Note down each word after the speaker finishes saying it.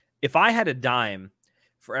if I had a dime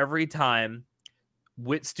for every time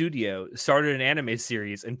WIT Studio started an anime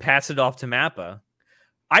series and passed it off to Mappa,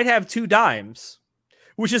 I'd have 2 dimes,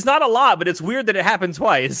 which is not a lot, but it's weird that it happened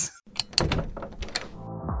twice.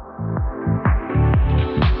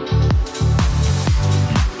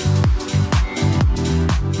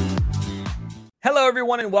 Hello,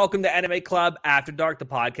 everyone, and welcome to Anime Club After Dark, the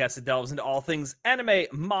podcast that delves into all things anime,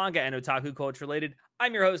 manga, and otaku culture related.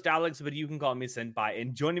 I'm your host, Alex, but you can call me Senpai.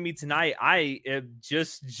 And joining me tonight, I am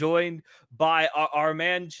just joined by our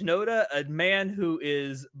man, Shinoda, a man who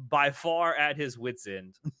is by far at his wit's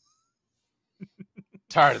end.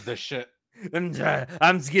 Tired of this shit. I'm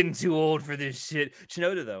getting too old for this shit.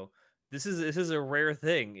 Shinoda, though, this is a rare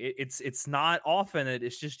thing. It's not often that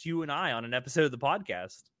it's just you and I on an episode of the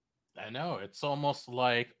podcast. I know, it's almost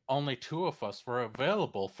like only 2 of us were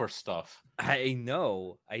available for stuff. I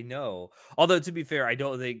know. Although, to be fair, I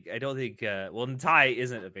don't think Natai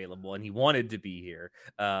isn't available, and he wanted to be here.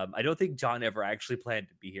 I don't think John ever actually planned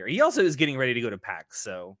to be here. He also is getting ready to go to PAX,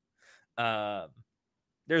 so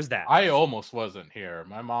there's that. I almost wasn't here.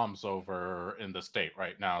 My mom's over in the state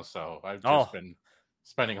right now, so I've just been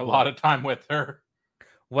spending a lot of time with her.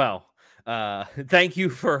 Well, thank you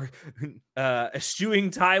for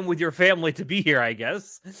eschewing time with your family to be here, I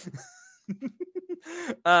guess.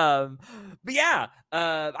 But yeah,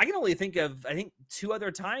 I can only think of, I think, 2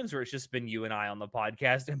 other times where it's just been you and I on the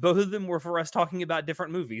podcast, and both of them were for us talking about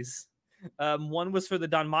different movies. One was for the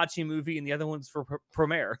Danmachi movie, and the other one's for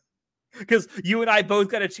Premiere, because you and I both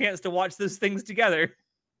got a chance to watch those things together.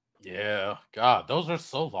 Yeah, God, those are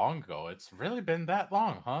so long ago. It's really been that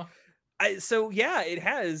long, huh? So yeah, it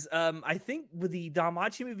has. I think with the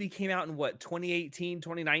Danmachi movie came out in 2018,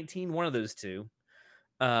 2019, one of those two.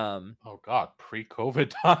 Oh God,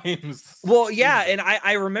 pre-COVID times. Well, yeah, and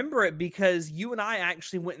I remember it because you and I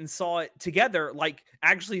actually went and saw it together, like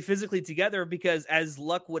actually physically together, because as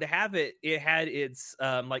luck would have it, it had its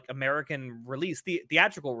like American release,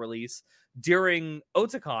 theatrical release during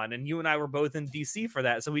Otakon, and you and I were both in DC for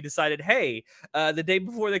that. So we decided, hey, the day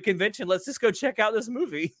before the convention, let's just go check out this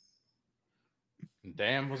movie.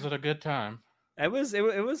 Damn, was it a good time? It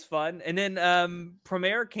was fun. And then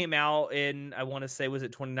Premiere came out in, I want to say, was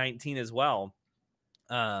it 2019 as well?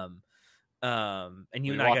 And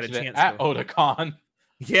you and I got a chance at Otakon.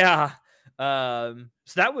 Yeah. So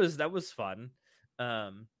that was fun.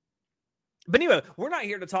 But anyway, we're not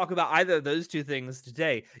here to talk about either of those 2 things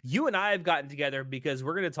today. You and I have gotten together because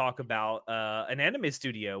we're going to talk about an anime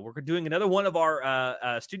studio. We're doing another one of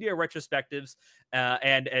our studio retrospectives.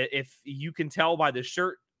 And if you can tell by the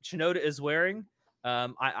shirt Shinoda is wearing,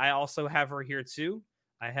 I also have her here too.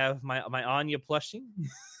 I have my Anya plushie.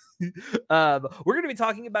 We're going to be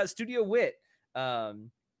talking about Studio WIT, a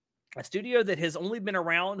studio that has only been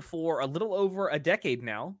around for a little over a decade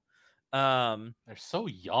now. They're so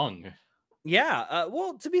young. Yeah,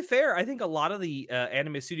 well, to be fair, I think a lot of the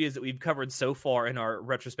anime studios that we've covered so far in our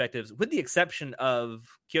retrospectives, with the exception of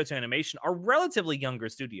Kyoto Animation, are relatively younger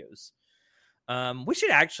studios. We should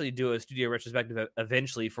actually do a studio retrospective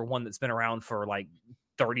eventually for one that's been around for like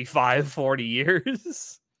 35, 40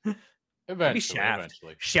 years.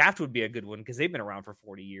 Eventually. Shaft would be a good one because they've been around for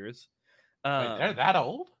 40 years. Wait, they're that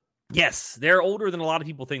old? Yes, they're older than a lot of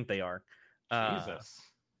people think they are. Jesus.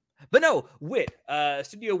 But no, WIT,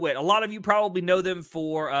 Studio WIT. A lot of you probably know them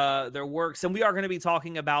for their works, and we are going to be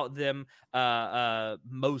talking about them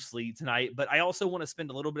mostly tonight. But I also want to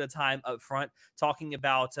spend a little bit of time up front talking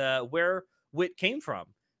about where WIT came from.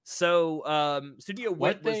 So, Studio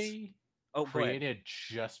WIT was created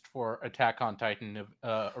just for Attack on Titan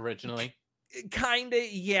originally. Kinda,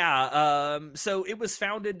 yeah. So it was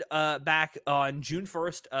founded back on June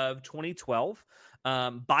 1st of 2012.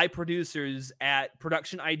 By producers at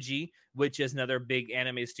Production IG, which is another big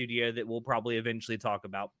anime studio that we'll probably eventually talk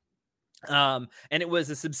about. And it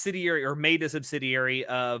was a subsidiary, or made a subsidiary,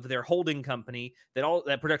 of their holding company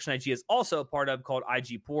that Production IG is also a part of, called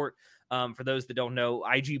IG Port. For those that don't know,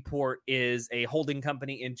 IG Port is a holding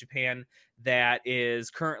company in Japan that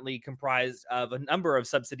is currently comprised of a number of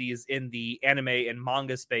subsidies in the anime and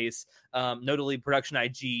manga space, notably Production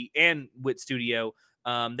IG and WIT Studio.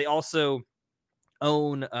 They also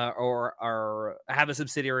own or have a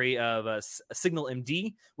subsidiary of Signal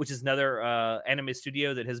MD, which is another anime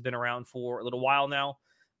studio that has been around for a little while now.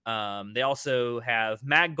 They also have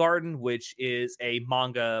Mag Garden, which is a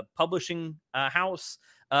manga publishing house,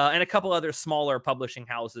 and a couple other smaller publishing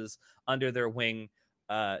houses under their wing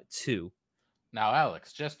too. Now,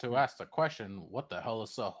 Alex, just to ask the question, what the hell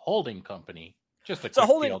is a holding company? Just a quick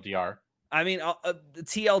TLDR. I mean, the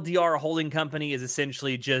TLDR holding company is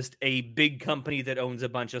essentially just a big company that owns a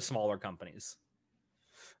bunch of smaller companies.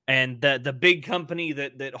 And the big company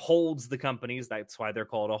that holds the companies, that's why they're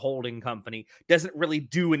called a holding company, doesn't really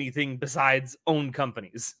do anything besides own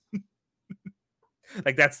companies.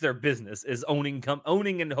 Like that's their business, is owning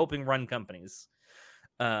and helping run companies.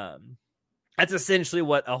 That's essentially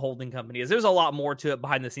what a holding company is. There's a lot more to it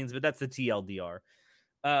behind the scenes, but that's the TLDR.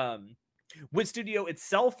 WIT Studio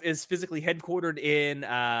itself is physically headquartered in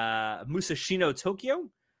Musashino, Tokyo.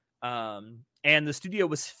 And the studio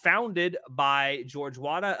was founded by George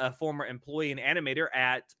Wada, a former employee and animator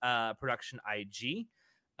at Production IG.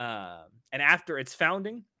 And after its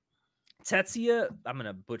founding, Tetsuya, I'm going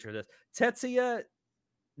to butcher this, Tetsuya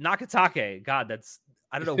Nakatake, God,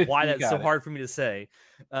 I don't know why that's so hard for me to say,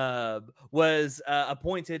 was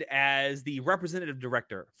appointed as the representative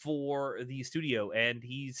director for the studio, and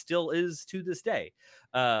he still is to this day.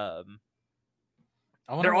 I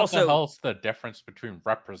wonder what the hell's the difference between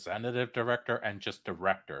representative director and just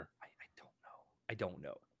director. I don't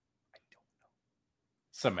know.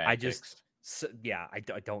 Semantics.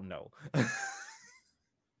 I don't know.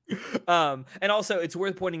 And also it's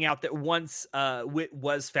worth pointing out that once WIT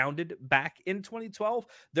was founded back in 2012,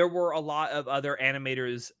 there were a lot of other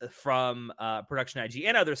animators from Production IG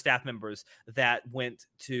and other staff members that went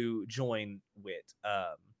to join WIT.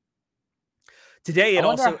 Today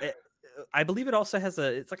I believe it also has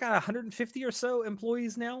it's like 150 or so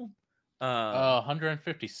employees now.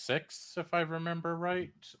 156 if I remember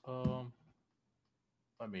right.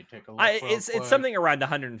 Let me take a look. It's something around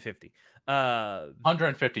 150.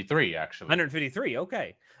 153 actually. 153.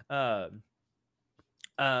 Okay.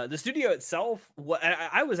 The studio itself,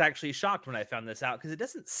 I was actually shocked when I found this out because it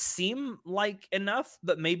doesn't seem like enough,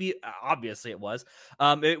 but maybe obviously it was.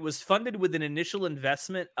 It was funded with an initial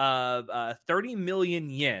investment of 30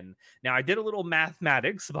 million yen. Now, I did a little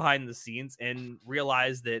mathematics behind the scenes and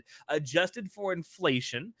realized that adjusted for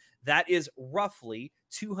inflation, that is roughly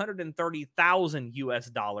 230,000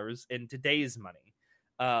 US dollars in today's money.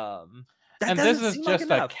 And this is just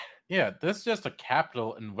this is just a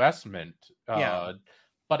capital investment.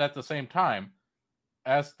 But at the same time,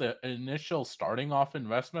 as the initial starting off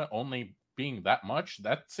investment only being that much,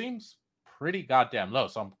 that seems pretty goddamn low.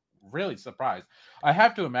 So I'm really surprised. I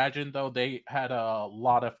have to imagine, though, they had a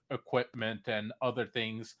lot of equipment and other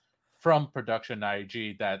things from Production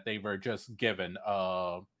IG that they were just given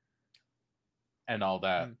and all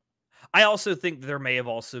that. I also think there may have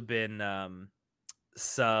also been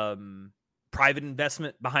some private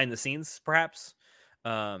investment behind the scenes, perhaps.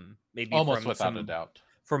 Maybe almost without a doubt.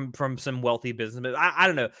 From some wealthy businessmen. I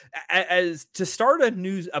don't know. As to start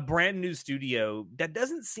a brand new studio, that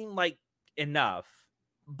doesn't seem like enough.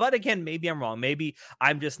 But again, maybe I'm wrong. Maybe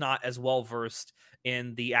I'm just not as well versed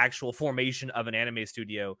in the actual formation of an anime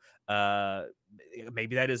studio.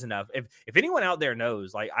 Maybe that is enough. If anyone out there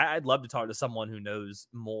knows, like, I'd love to talk to someone who knows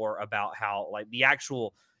more about how, like, the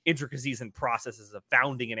actual intricacies and processes of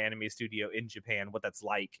founding an anime studio in Japan, what that's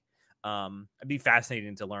like. It'd be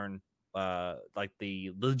fascinating to learn like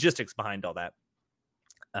the logistics behind all that.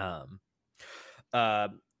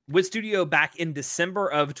 WIT Studio back in December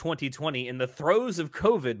of 2020, in the throes of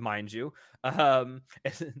COVID, mind you,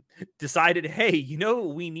 decided, hey,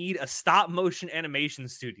 we need a stop motion animation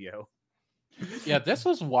studio. Yeah, this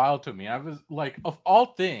was wild to me. I was like, of all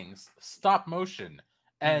things, stop motion.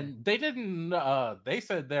 And they didn't, they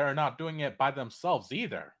said they're not doing it by themselves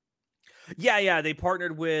either. Yeah, they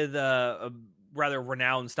partnered with a rather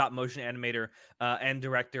renowned stop motion animator and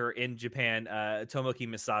director in Japan, Tomoki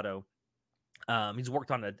Misato. He's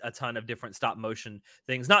worked on a ton of different stop motion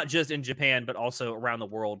things, not just in Japan, but also around the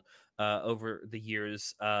world over the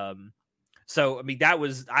years. So, I mean, that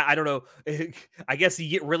was, I don't know, I guess you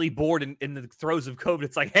get really bored in the throes of COVID.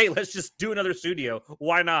 It's like, hey, let's just do another studio.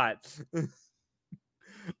 Why not?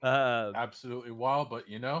 Absolutely wild, but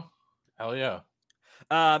hell yeah.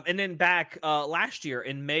 And then back last year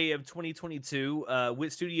in May of 2022,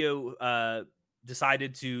 WIT Studio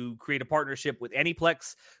decided to create a partnership with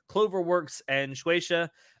Aniplex, Cloverworks, and Shueisha.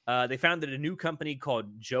 They founded a new company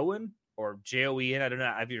called Joen, or Joen. I don't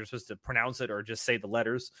know if you're supposed to pronounce it or just say the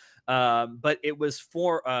letters. But it was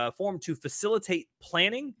formed to facilitate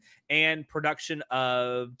planning and production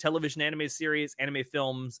of television anime series, anime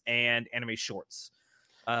films, and anime shorts.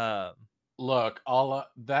 Look, all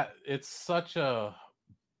that, it's such a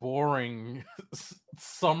boring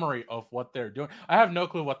summary of what they're doing. I have no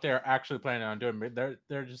clue what they're actually planning on doing.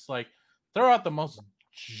 They're just like, throw out the most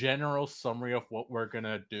general summary of what we're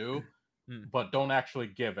gonna do, but don't actually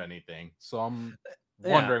give anything. So I'm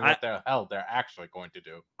wondering what the hell they're actually going to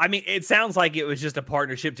do. I mean, it sounds like it was just a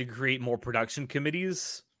partnership to create more production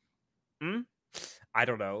committees. I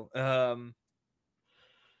don't know.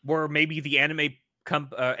 Where maybe the anime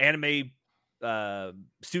anime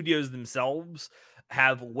studios themselves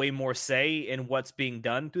have way more say in what's being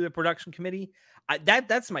done through the production committee.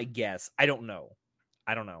 That's my guess. I don't know.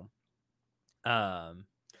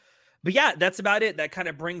 But yeah, that's about it. That kind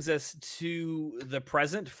of brings us to the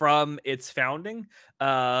present from its founding.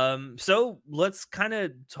 So let's kind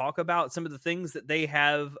of talk about some of the things that they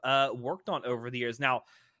have worked on over the years. Now,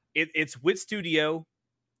 it's WIT Studio.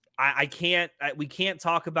 We can't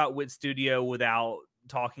talk about WIT Studio without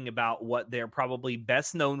talking about what they're probably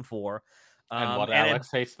best known for. And what Alex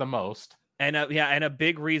hates the most. And a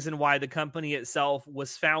big reason why the company itself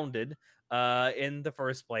was founded in the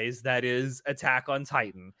first place. That is Attack on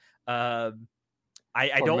Titan. I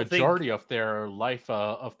don't think majority of their life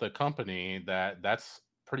of the company that's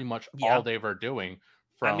pretty much all they were doing.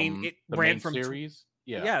 From it the ran main from series,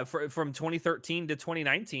 from 2013 to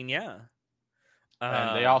 2019,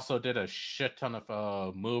 and they also did a shit ton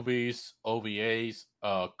of movies, OVAs,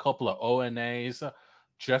 a couple of ONAs,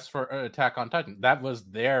 just for Attack on Titan. That was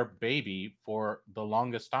their baby for the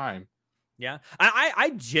longest time. Yeah,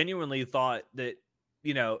 I genuinely thought that,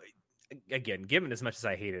 again, given as much as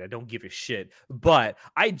I hate it, I don't give a shit. But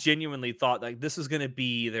I genuinely thought like this was going to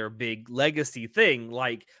be their big legacy thing.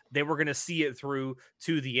 Like they were going to see it through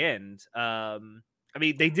to the end. I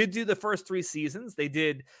mean, they did do the first 3 seasons. They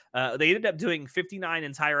did. They ended up doing 59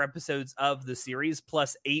 entire episodes of the series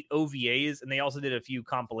plus 8 OVAs, and they also did a few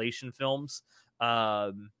compilation films.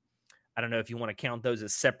 I don't know if you want to count those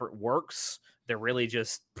as separate works. They're really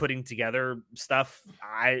just putting together stuff.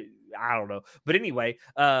 I don't know. But anyway,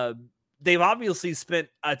 they've obviously spent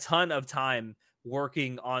a ton of time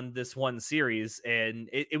working on this one series, and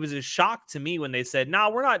it was a shock to me when they said, "No,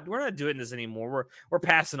 we're not doing this anymore. We're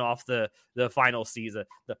passing off the final season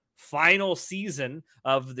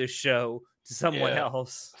of the show to someone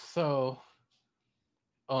else." So,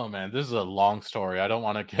 oh man, this is a long story. I don't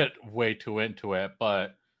want to get way too into it,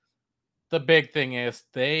 but the big thing is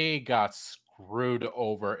they got screwed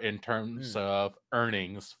over in terms of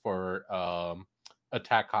earnings for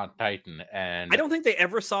Attack on Titan, and I don't think they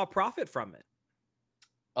ever saw profit from it.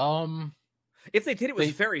 If they did, it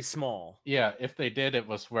was very small. Yeah, if they did, it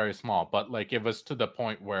was very small. But like, it was to the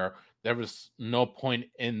point where there was no point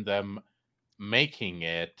in them making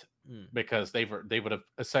it because they would have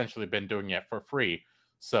essentially been doing it for free.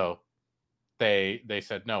 So they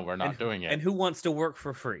said, no, we're not doing it. And who wants to work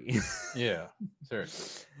for free? Yeah,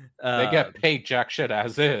 seriously. They get paid jack shit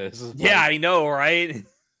as is. Yeah, I know, right?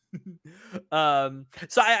 So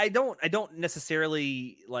I don't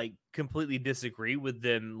necessarily like completely disagree with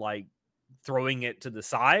them like throwing it to the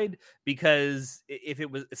side, because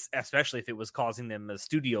especially if it was causing them a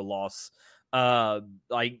studio loss, why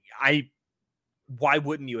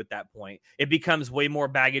wouldn't you at that point? It becomes way more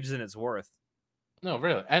baggage than it's worth. No,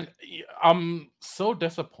 really. And I'm so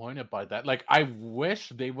disappointed by that. Like, I wish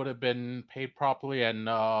they would have been paid properly and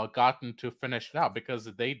gotten to finish it out, because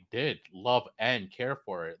they did love and care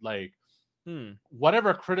for it. Like,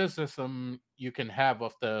 whatever criticism you can have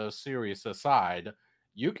of the series aside,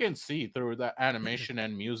 you can see through the animation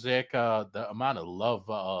and music the amount of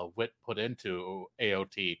love WIT put into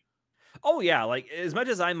AOT. Oh, yeah. Like, as much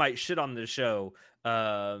as I might shit on the show,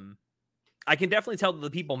 I can definitely tell that the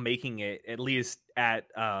people making it, at least at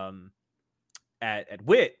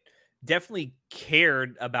WIT, definitely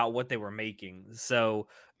cared about what they were making. So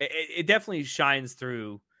it definitely shines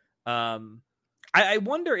through. I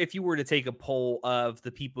wonder if you were to take a poll of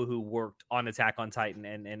the people who worked on Attack on Titan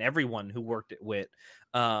and everyone who worked at WIT,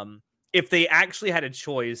 if they actually had a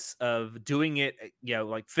choice of doing it,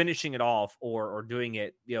 like finishing it off or doing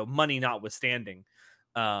it, money notwithstanding,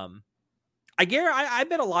 I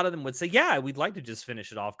bet a lot of them would say, yeah, we'd like to just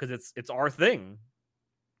finish it off because it's our thing.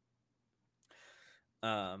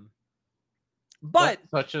 But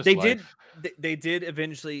they did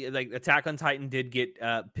eventually, like, Attack on Titan did get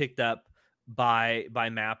picked up by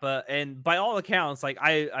Mappa, and by all accounts, like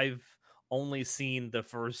I've only seen the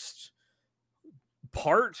first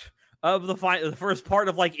part of the first part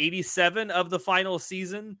of like 87 of the final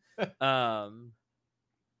season.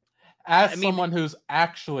 As someone who's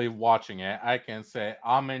actually watching it, I can say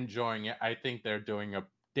I'm enjoying it. I think they're doing a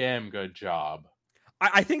damn good job.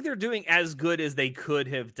 I think they're doing as good as they could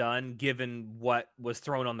have done given what was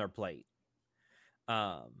thrown on their plate.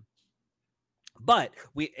 But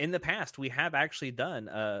in the past we have actually done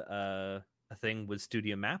a thing with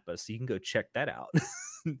Studio Mappa, so you can go check that out.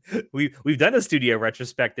 We've done a studio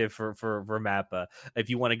retrospective for Mappa. If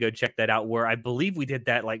you want to go check that out, where I believe we did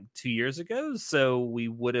that like 2 years ago. So it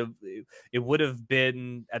would have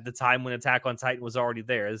been at the time when Attack on Titan was already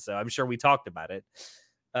there. So I'm sure we talked about it.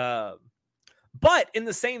 But in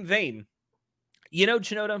the same vein, You know,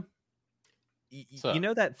 Chinoda, you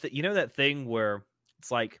know that thing where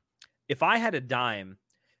it's like, if I had a dime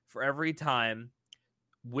for every time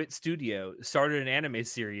WIT Studio started an anime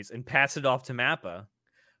series and passed it off to Mappa,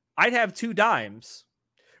 I'd have 2 dimes,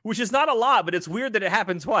 which is not a lot, but it's weird that it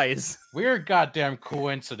happened twice. Weird goddamn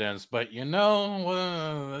coincidence, but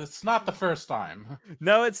it's not the first time.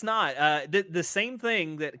 No, it's not. The same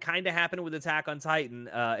thing that kind of happened with Attack on Titan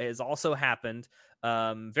has also happened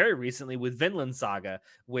very recently with Vinland Saga,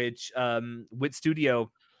 which WIT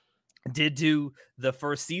Studio did do the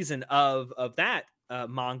first season of that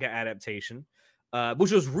manga adaptation,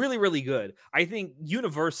 which was really, really good. I think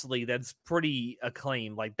universally that's pretty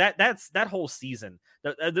acclaimed. Like that whole season,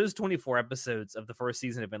 those 24 episodes of the first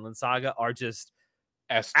season of Vinland Saga are just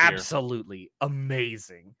S-tier. Absolutely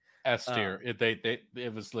amazing. S-tier.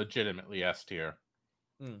 It was legitimately S-tier.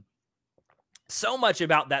 So much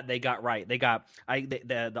about that they got right. They got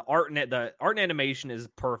the art and animation is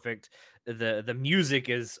perfect. The music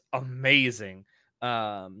is amazing.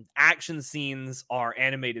 Action scenes are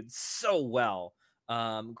animated so well.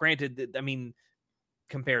 Granted, I mean,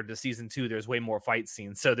 compared to season 2, there's way more fight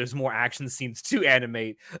scenes, so there's more action scenes to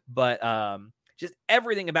animate. But just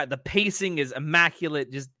everything about the pacing is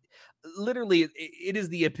immaculate. Just literally, it is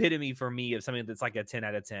the epitome for me of something that's like a 10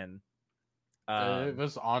 out of 10. It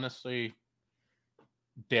was honestly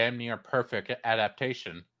damn near perfect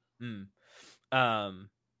adaptation. But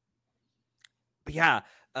yeah,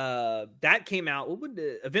 that came out. What would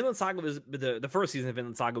Vinland Saga was the first season of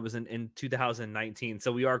Vinland Saga was in 2019,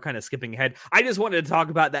 so we are kind of skipping ahead. I just wanted to talk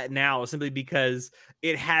about that now simply because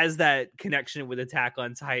it has that connection with Attack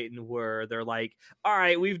on Titan where they're like, all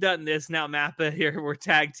right, we've done this now, Mappa, here we're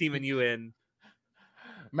tag teaming you in.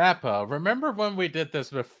 Mappa, remember when we did this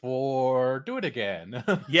before? Do it again.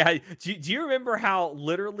 Yeah. Do you remember how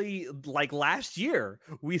literally like last year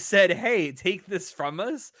we said, hey, take this from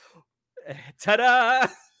us? Ta-da!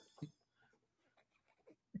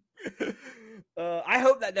 I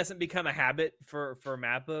hope that doesn't become a habit for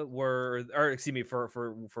Mappa,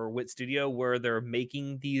 for WIT Studio, where they're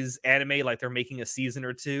making these anime like they're making a season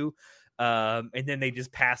or 2, and then they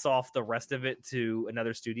just pass off the rest of it to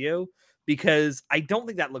another studio, because I don't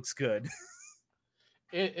think that looks good.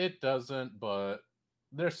 It doesn't, but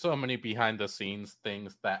there's so many behind the scenes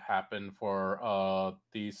things that happen for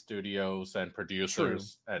these studios and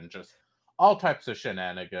producers. True. And just all types of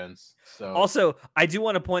shenanigans. So also, I do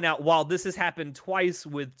want to point out, while this has happened twice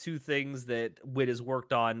with 2 things that WIT has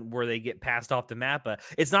worked on where they get passed off to Mappa,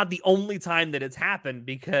 it's not the only time that it's happened,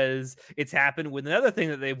 because it's happened with another thing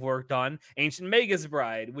that they've worked on, Ancient Magus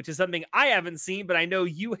Bride, which is something I haven't seen, but I know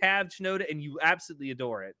you have, Chinoda, and you absolutely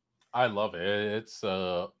adore it. I love it. It's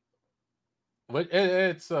in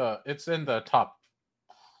the top,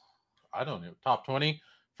 I don't know, top 20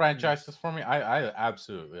 franchises for me. I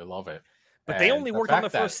absolutely love it. But they only worked on the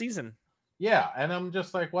first season. Yeah, and I'm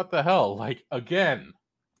just like, what the hell? Like, again,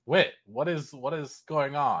 WIT, what is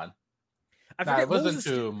going on? I forget. It wasn't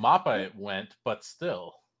to Mappa it went, but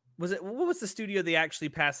still. What was the studio they actually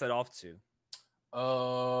passed that off to?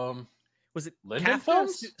 Was it Linden Kafka?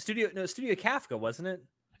 Films? Studio Kafka, wasn't it?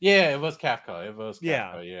 Yeah, it was Kafka.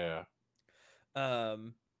 Yeah.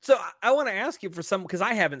 So I want to ask you for some, because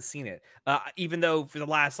I haven't seen it, even though for the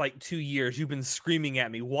last like 2 years you've been screaming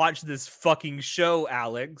at me, watch this fucking show,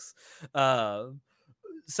 Alex. So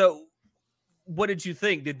what did you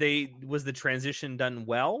think? Was the transition done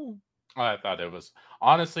well? I thought it was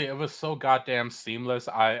so goddamn seamless.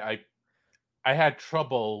 I had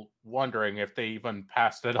trouble wondering if they even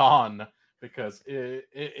passed it on, because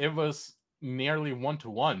it was nearly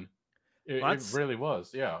 1-to-1. It really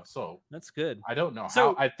was, yeah. So that's good. I don't know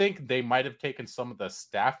how. I think they might have taken some of the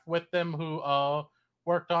staff with them who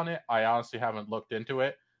worked on it. I honestly haven't looked into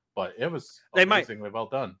it, but it was amazingly well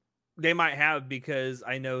done. They might have, because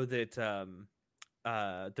I know that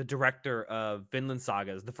the director of Vinland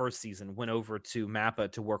Saga, the first season, went over to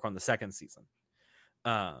Mappa to work on the second season.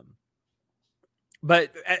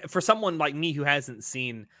 But for someone like me who hasn't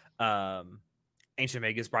seen Ancient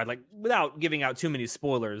Magus Bride, like, without giving out too many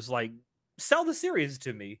spoilers, like, sell the series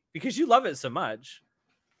to me, because you love it so much.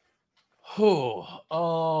 Because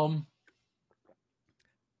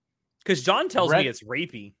John tells me it's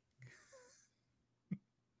rapey.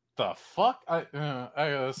 The fuck?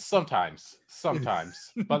 Sometimes,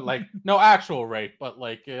 but like, no actual rape, but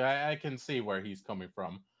like, I can see where he's coming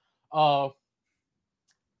from.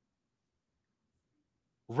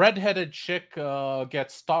 Redheaded chick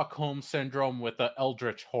gets Stockholm syndrome with the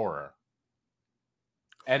eldritch horror,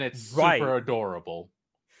 and it's super adorable.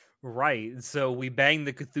 Right. So we bang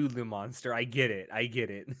the Cthulhu monster. I get it.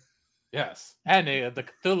 Yes, and the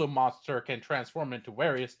Cthulhu monster can transform into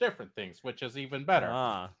various different things, which is even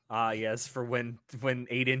better. Yes, for when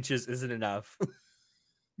 8 inches isn't enough.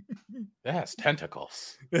 It has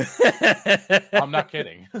tentacles. I'm not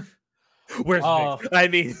kidding. Where's Vic? I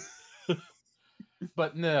mean,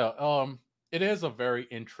 but no, it is a very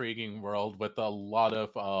intriguing world with a lot of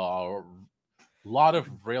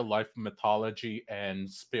real life mythology and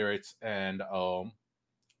spirits and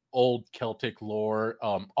old Celtic lore,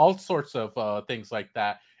 all sorts of things like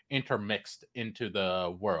that intermixed into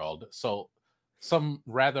the world. So some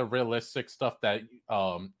rather realistic stuff that,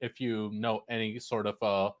 if you know any sort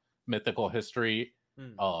of mythical history,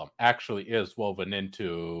 actually is woven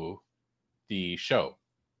into the show.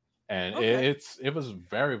 And okay. it was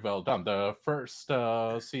very well done. The first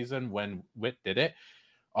season when WIT did it,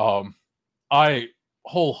 I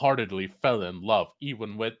wholeheartedly fell in love,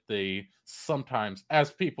 even with the sometimes, as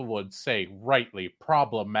people would say, rightly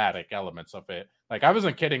problematic elements of it. Like, I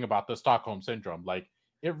wasn't kidding about the Stockholm Syndrome. Like,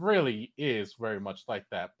 it really is very much like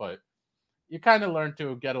that, but you kind of learn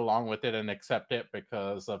to get along with it and accept it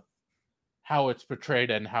because of how it's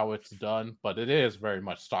portrayed and how it's done. But it is very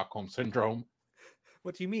much Stockholm Syndrome.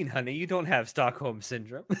 What do you mean, honey? You don't have Stockholm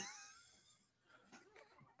Syndrome.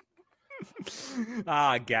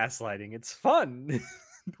 Gaslighting. It's fun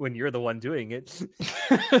when you're the one doing it.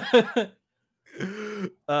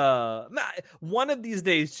 One of these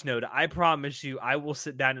days, Shinoda, I promise you, I will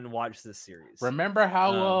sit down and watch this series. Remember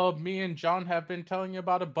how me and John have been telling you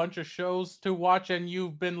about a bunch of shows to watch, and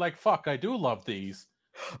you've been like, "Fuck, I do love these."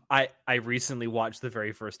 I recently watched the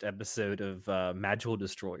very first episode of Magical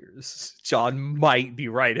Destroyers. John might be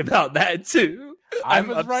right about that too. I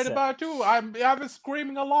was right about it too. I was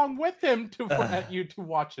screaming along with him at you to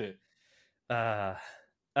watch it. But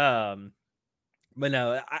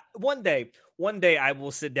no, one day I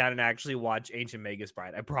will sit down and actually watch Ancient Magus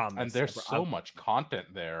Bride. I promise. And there's so much content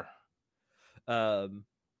there.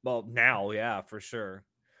 Well, now, yeah, for sure.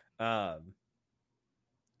 But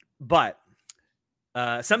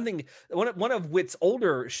one of WIT's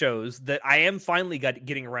older shows that I am finally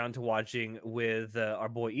getting around to watching with our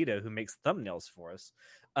boy Ida, who makes thumbnails for us,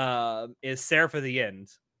 is Seraph of the End.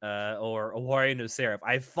 Or Warrior No Seraph.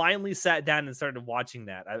 I finally sat down and started watching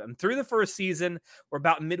that. I'm through the first season. We're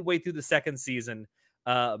about midway through the second season.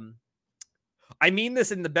 I mean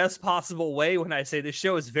this in the best possible way when I say this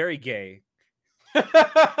show is very gay.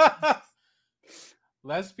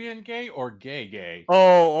 Lesbian gay or gay?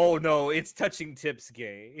 Oh no, it's touching tips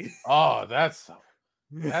gay. Oh, that's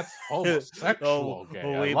homosexual gay.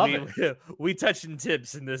 I love it. We touching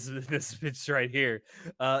tips in this bitch right here.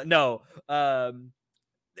 No.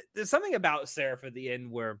 There's something about Seraph at the end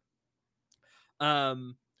where,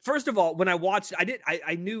 first of all, when I watched,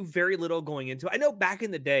 I knew very little going into it. I know back in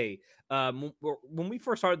the day, when we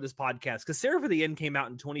first started this podcast, because Seraph at the End came out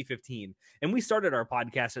in 2015, and we started our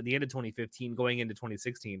podcast at the end of 2015, going into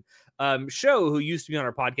 2016. Show, who used to be on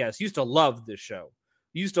our podcast, used to love this show.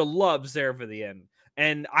 Used to love Seraph at the End,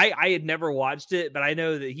 and I had never watched it, but I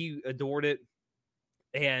know that he adored it,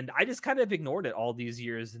 and I just kind of ignored it all these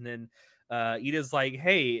years, and then Ida's like,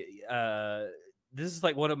 hey, this is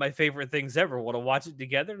like one of my favorite things ever. Want to watch it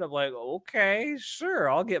together? And I'm like, okay, sure.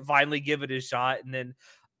 I'll finally give it a shot. And then,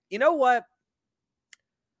 you know what?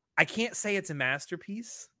 I can't say it's a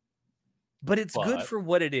masterpiece, but it's good for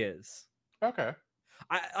what it is. Okay.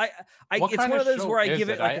 It's one of those where I give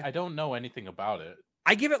it. I don't know anything about it.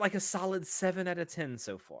 I give it like a solid 7 out of 10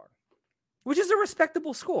 so far, which is a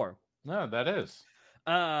respectable score. No, that is.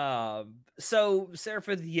 So Seraph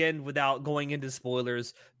at the End, without going into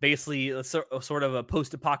spoilers, basically a sort of a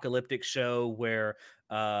post-apocalyptic show where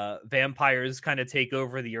vampires kind of take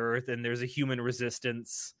over the earth and there's a human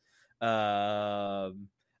resistance. And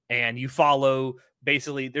you follow,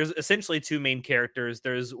 basically, there's essentially 2 main characters.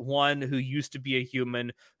 There's one who used to be a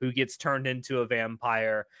human who gets turned into a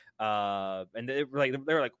vampire. And they're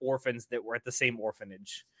like orphans that were at the same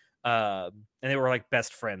orphanage. And they were like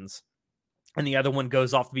best friends. And the other one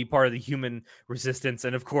goes off to be part of the human resistance.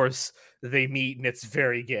 And of course, they meet and it's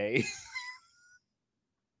very gay.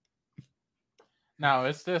 Now,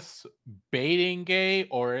 is this baiting gay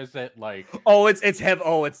or is it like...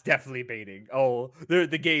 it's definitely baiting. Oh,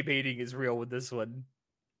 the gay baiting is real with this one.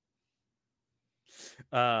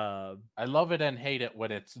 I love it and hate it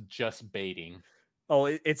when it's just baiting. Oh,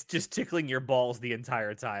 it's just tickling your balls the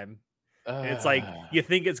entire time. And it's like, you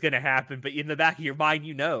think it's going to happen, but in the back of your mind,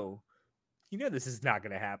 you know this is not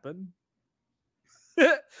going to happen.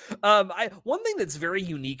 One thing that's very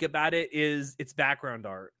unique about it is its background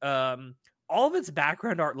art. All of its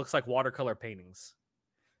background art looks like watercolor paintings,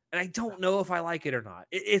 and I don't know if I like it or not.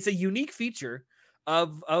 It's a unique feature.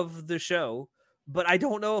 of the show, but I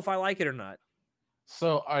don't know if I like it or not.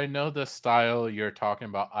 So I know the style you're talking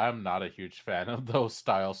about. I'm not a huge fan of those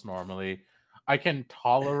styles normally. I can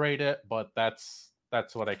tolerate it, but that's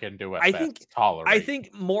what I can do at best. Tolerate. I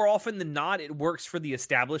think more often than not, it works for the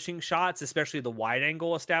establishing shots, especially the wide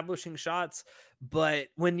angle establishing shots. But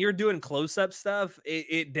when you're doing close up stuff,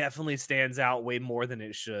 it definitely stands out way more than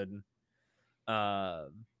it should.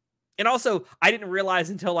 And also, I didn't realize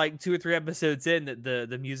until like 2 or 3 episodes in that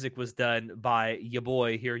the music was done by your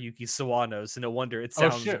boy Hiroyuki Sawano. So no wonder it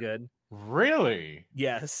sounds good. Really?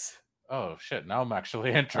 Yes. Oh shit! Now I'm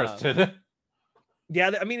actually interested.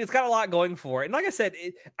 Yeah, I mean, it's got a lot going for it, and like I said,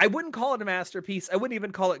 I wouldn't call it a masterpiece. I wouldn't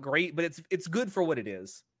even call it great, but it's good for what it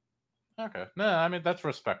is. Okay, no, I mean that's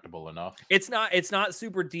respectable enough. It's not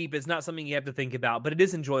super deep. It's not something you have to think about, but it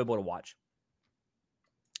is enjoyable to watch.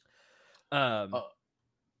 Go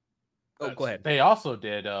ahead. They also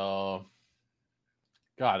did. God,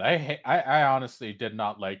 I honestly did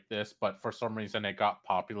not like this, but for some reason it got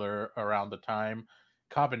popular around the time.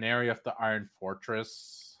 Cabaneri of the Iron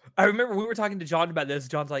Fortress. I remember we were talking to John about this.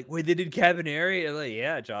 John's like, "Wait, they did Cabaneri?" I'm like,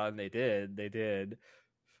 "Yeah, John, they did. They did."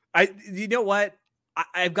 You know what?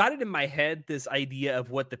 I've got it in my head, this idea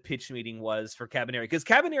of what the pitch meeting was for Cabaneri, because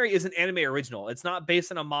Cabaneri is an anime original. It's not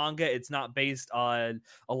based on a manga. It's not based on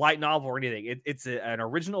a light novel or anything. It's an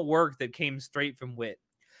original work that came straight from WIT.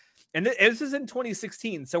 And this is in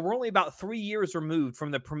 2016, so we're only about 3 years removed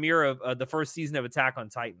from the premiere of the first season of Attack on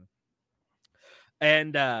Titan.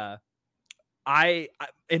 And I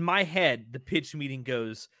in my head, the pitch meeting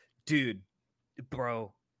goes, dude,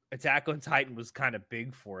 bro, Attack on Titan was kind of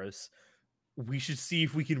big for us. We should see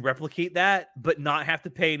if we can replicate that, but not have to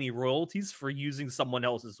pay any royalties for using someone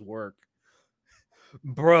else's work.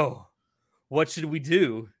 Bro, what should we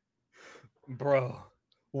do? Bro,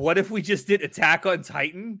 what if we just did Attack on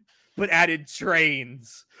Titan, but added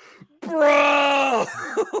trains? Bro!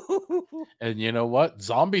 And you know what?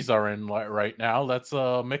 Zombies are in right now. Let's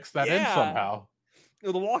mix that in somehow.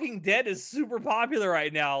 The Walking Dead is super popular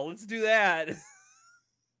right now. Let's do that.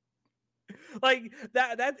 Like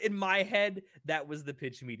that in my head, that was the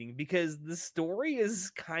pitch meeting, because the story is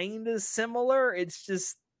kind of similar. It's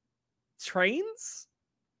just trains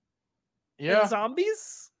and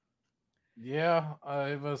zombies. Yeah,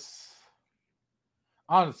 I was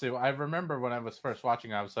honestly, I remember when I was first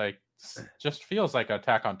watching, I was like, just feels like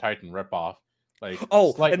Attack on Titan ripoff. Like,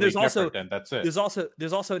 and there's also that's it.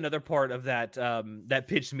 There's also another part of that that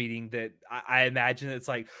pitch meeting that I imagine it's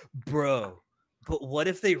like, bro, but what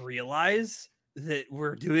if they realize that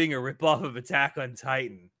we're doing a ripoff of Attack on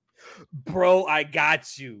Titan? Bro, I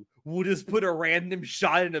got you. We'll just put a random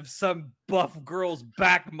shot in of some buff girl's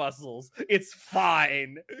back muscles. It's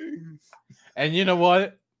fine. And you know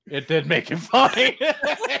what? It did make it fine.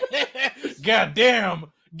 God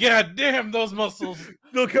damn those muscles.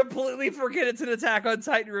 They'll completely forget it's an Attack on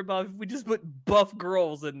Titan ripoff if we just put buff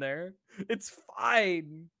girls in there. It's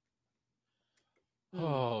fine.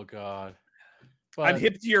 Oh god. But I'm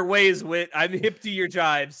hip to your ways, WIT. I'm hip to your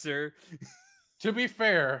jives, sir. To be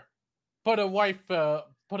fair, put a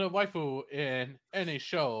waifu in any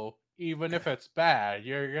show, even if it's bad,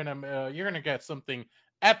 you're gonna get something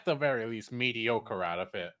at the very least mediocre out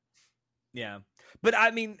of it. Yeah, but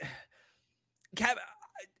I mean,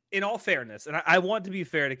 in all fairness, and I want to be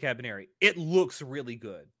fair to Cabaneri, it looks really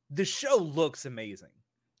good. The show looks amazing.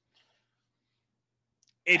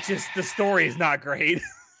 It's just the story is not great.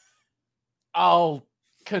 I'll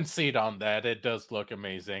concede on that. It does look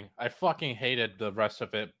amazing. I fucking hated the rest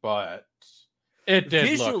of it, but it did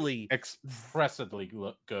visually expressively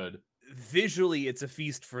look good. Visually, it's a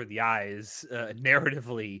feast for the eyes.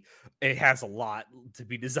 Narratively, it has a lot to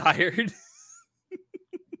be desired.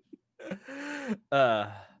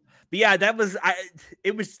 But yeah,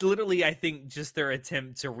 it was literally, I think, just their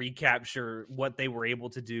attempt to recapture what they were able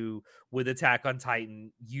to do with Attack on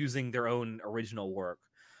Titan using their own original work.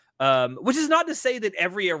 Which is not to say that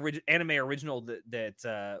every anime original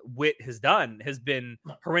that WIT has done has been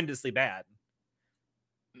horrendously bad.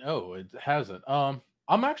 No, it hasn't.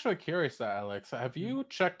 I'm actually curious, Alex. Have you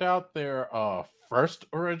checked out their first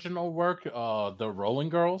original work, The Rolling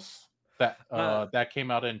Girls, that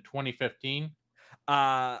came out in 2015?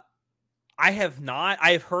 I have not.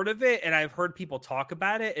 I have heard of it, and I've heard people talk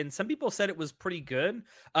about it, and some people said it was pretty good.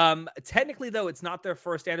 Technically, though, it's not their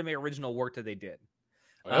first anime original work that they did.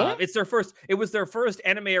 Really? It was their first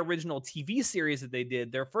anime original TV series that they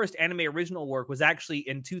did. Their first anime original work was actually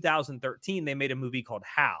in 2013. They made a movie called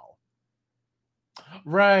Hal.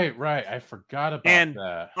 Right. I forgot about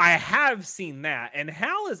that. I have seen that, and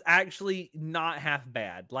Hal is actually not half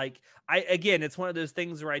bad. Like it's one of those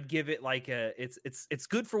things where I'd give it like it's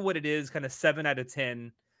good for what it is, kind of 7 out of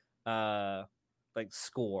 10, like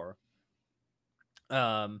score.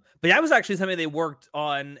 But that was actually something they worked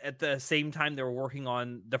on at the same time they were working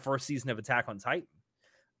on the first season of Attack on Titan.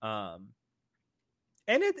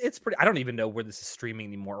 And it's pretty. I don't even know where this is streaming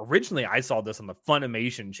anymore. Originally, I saw this on the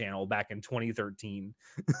Funimation channel back in 2013.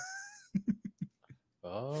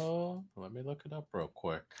 Oh, let me look it up real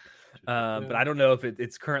quick. But I don't know if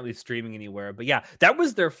it's currently streaming anywhere. But yeah, that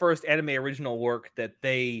was their first anime original work that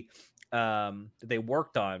they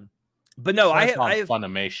worked on. But no, I have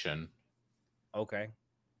Funimation. Okay,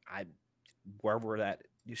 wherever that.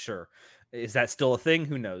 Sure, is that still a thing?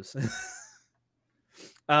 Who knows?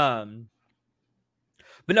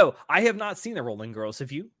 But no, I have not seen the Rolling Girls.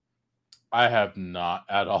 Have you? I have not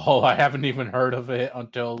at all. I haven't even heard of it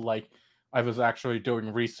until like I was actually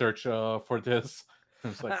doing research for this.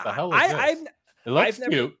 It's like, the hell is this? It looks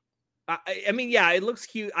cute. I mean, yeah, it looks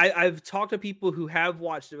cute. I've talked to people who have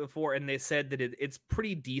watched it before, and they said that it's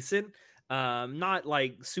pretty decent. Not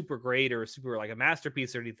like super great or super like a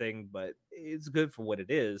masterpiece or anything, but it's good for what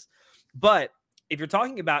it is. But if you're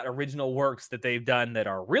talking about original works that they've done that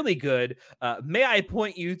are really good, may I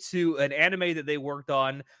point you to an anime that they worked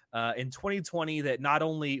on in 2020 that not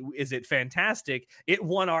only is it fantastic, it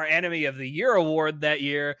won our Anime of the Year award that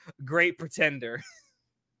year, Great Pretender.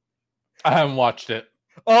 I haven't watched it.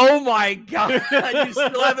 Oh my God. You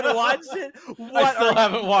still haven't watched it? I still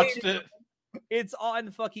haven't watched it. It's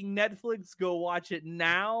on fucking Netflix. Go watch it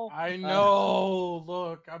now. I know.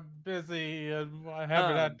 Look, I'm busy and I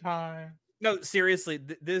haven't had time. No, seriously,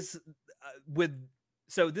 this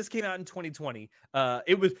came out in 2020.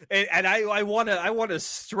 It was, and I want to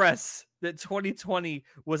stress that 2020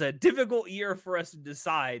 was a difficult year for us to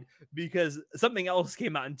decide because something else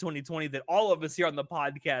came out in 2020 that all of us here on the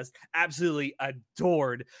podcast absolutely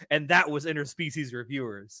adored, and that was Interspecies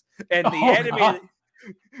Reviewers. And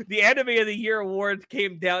the Anime of the Year award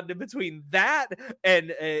came down to between that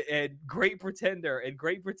and Great Pretender, and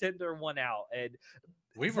Great Pretender won out. And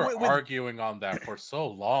we were arguing on that for so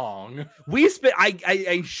long. We spent,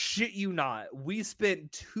 I shit you not, we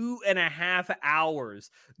spent 2.5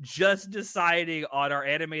 hours just deciding on our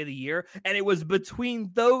Anime of the Year, and it was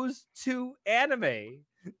between those two anime.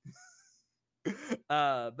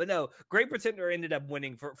 But no, Great Pretender ended up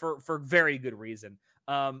winning for very good reason.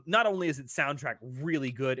 Not only is its soundtrack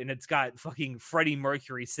really good, and it's got fucking Freddie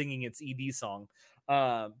Mercury singing its ED song.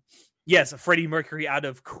 Yes, Freddie Mercury out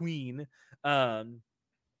of Queen.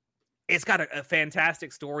 It's got a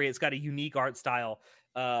fantastic story. It's got a unique art style.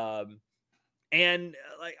 And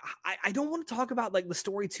like, I don't want to talk about like the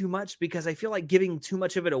story too much because I feel like giving too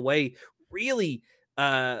much of it away really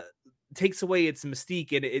takes away its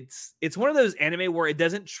mystique. And it's one of those anime where it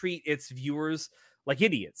doesn't treat its viewers like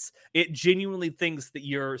idiots. It genuinely thinks that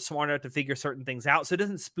you're smart enough to figure certain things out. So it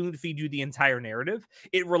doesn't spoon feed you the entire narrative.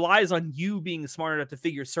 It relies on you being smart enough to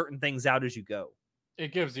figure certain things out as you go.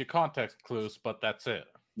 It gives you context clues, but that's it.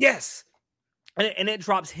 Yes. And it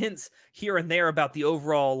drops hints here and there about the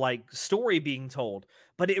overall like story being told,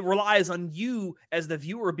 but it relies on you as the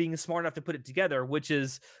viewer being smart enough to put it together, which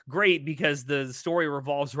is great because the story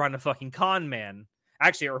revolves around a fucking con man.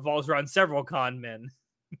 Actually, it revolves around several con men.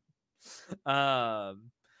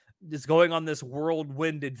 Just going on this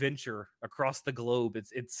whirlwind adventure across the globe.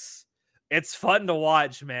 It's fun to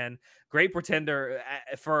watch, man. Great Pretender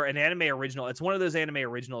for an anime original. It's one of those anime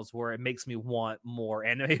originals where it makes me want more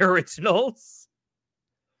anime originals.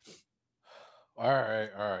 All right.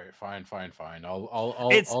 Fine.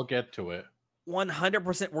 I'll get to it.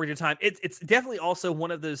 100% worth your time. It's definitely also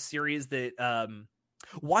one of those series that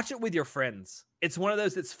watch it with your friends. It's one of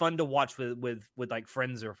those that's fun to watch with like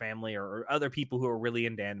friends or family or other people who are really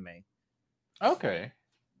into anime. Okay.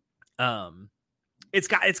 It's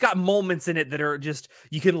got moments in it that are just,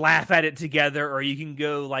 you can laugh at it together or you can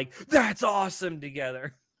go like, that's awesome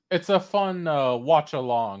together. It's a fun watch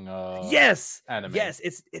along yes anime. Yes,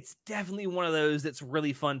 it's definitely one of those that's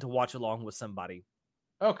really fun to watch along with somebody.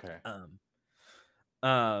 Okay.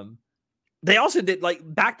 They also did like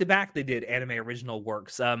back to back they did anime original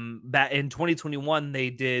works. Back in 2021 they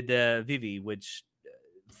did Vivi, which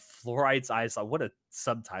Fluoride's Eyes, what a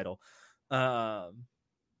subtitle.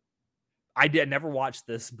 I never watched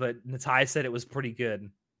this, but Natai said it was pretty good.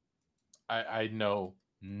 I know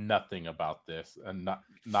nothing about this and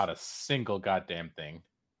not a single goddamn thing.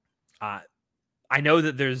 I know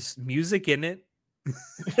that there's music in it.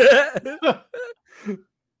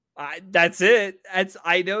 That's it.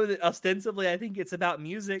 I know that ostensibly I think it's about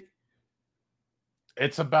music.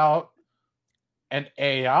 It's about an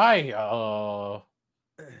AI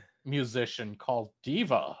musician called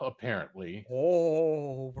Diva, apparently.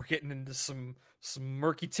 Oh, we're getting into some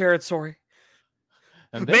murky territory.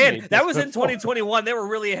 And man, that was in 2021. They were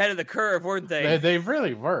really ahead of the curve, weren't they? They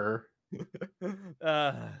really were.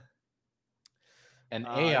 An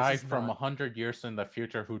AI from 100 years in the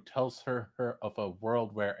future who tells her of a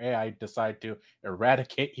world where AI decide to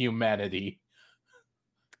eradicate humanity.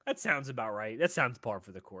 That sounds about right. That sounds par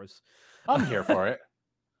for the course. I'm here for it.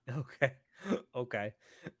 Okay.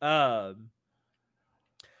 But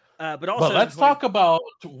also, let's talk about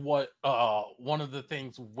what one of the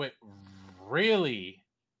things WIT really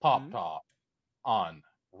popped off on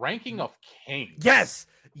Ranking of Kings.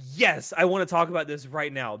 Yes, I want to talk about this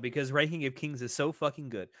right now because Ranking of Kings is so fucking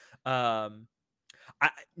good. Now,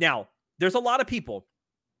 there's a lot of people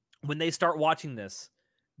when they start watching this,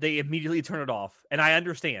 they immediately turn it off, and I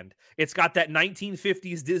understand. It's got that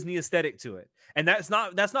 1950s Disney aesthetic to it, and that's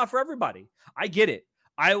not for everybody. I get it.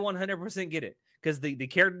 I 100% get it because the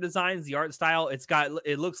character designs, the art style,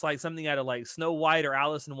 it looks like something out of like Snow White or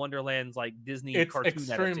Alice in Wonderland's like Disney cartoon. It's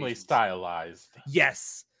extremely stylized.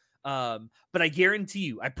 Yes, but I guarantee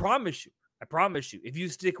you, I promise you, if you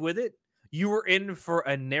stick with it, you are in for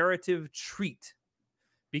a narrative treat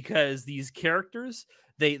because these characters.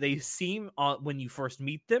 They seem when you first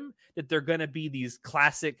meet them that they're going to be these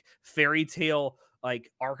classic fairy tale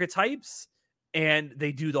like archetypes, and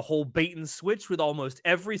they do the whole bait and switch with almost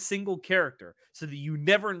every single character so that you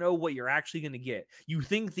never know what you're actually going to get. You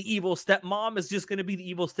think the evil stepmom is just going to be the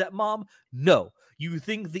evil stepmom? No. You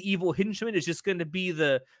think the evil henchman is just going to be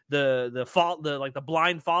the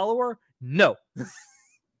blind follower? No.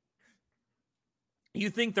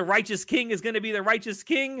 You think the righteous king is going to be the righteous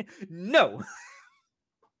king? No.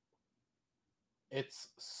 It's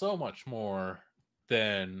so much more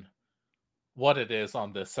than what it is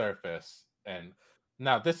on the surface. And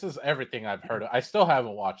now this is everything I've heard. I still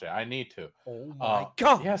haven't watched it. I need to. Oh my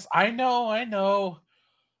God. Yes, I know.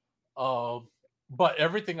 But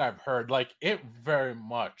everything I've heard, like, it very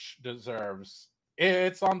much deserves.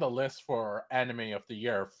 It's on the list for anime of the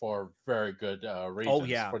year for very good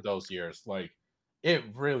reasons for those years. Like, it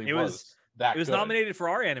really was that. It was good. Nominated for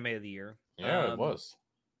our anime of the year. Yeah, it was.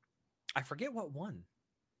 I forget what won.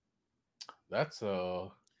 That's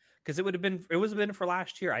because it would have been for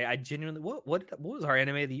last year. I genuinely what was our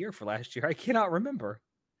anime of the year for last year? I cannot remember.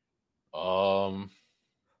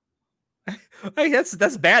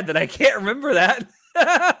 That's bad that I can't remember that.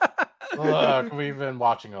 Look, we've been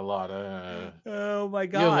watching a lot. Oh my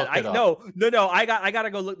God! No. I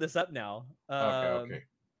gotta go look this up now. Okay.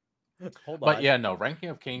 Hold on. But yeah, no, Ranking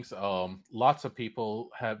of Kings. Lots of people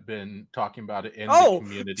have been talking about it in the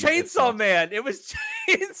community. Chainsaw Man. It was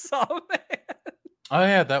Chainsaw Man. Oh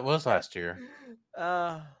yeah, that was last year.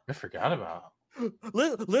 I forgot about.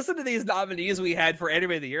 Listen to these nominees we had for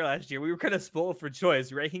anime of the year last year. We were kind of spoiled for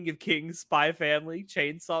choice. Ranking of Kings, Spy Family,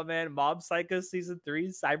 Chainsaw Man, Mob Psycho Season 3,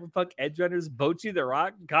 Cyberpunk Edgerunners, Bocchi the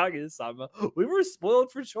Rock, Kaguya-sama. We were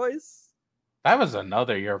spoiled for choice. That was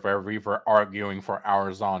another year where we were arguing for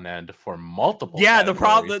hours on end for multiple. Yeah, categories. The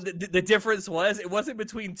problem, the difference was it wasn't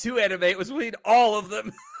between two anime; it was between all of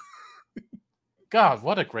them. God,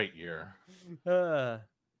 what a great year!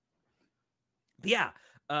 Yeah.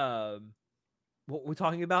 What we're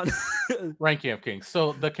talking about? Ranking of Kings.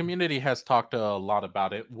 So the community has talked a lot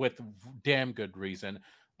about it with damn good reason.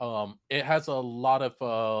 It has a lot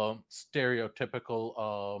of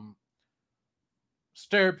stereotypical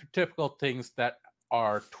things that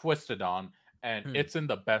are twisted on, and it's in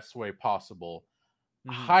the best way possible.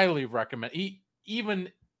 Highly recommend.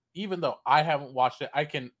 Even though I haven't watched it, I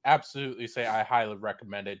can absolutely say I highly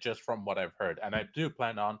recommend it just from what I've heard, and I do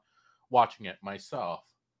plan on watching it myself.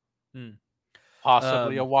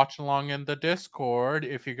 Possibly a watch along in the Discord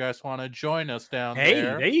if you guys want to join us down there. Hey,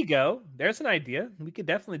 there you go. There's an idea. We could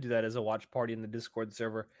definitely do that as a watch party in the Discord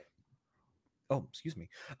server. Oh, excuse me.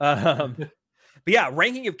 But yeah,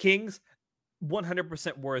 Ranking of Kings,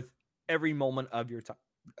 100% worth every moment of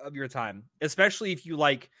your time, especially if you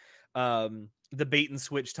like the bait and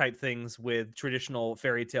switch type things with traditional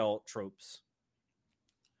fairy tale tropes.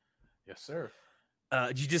 Yes, sir.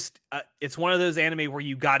 It's one of those anime where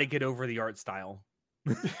you got to get over the art style.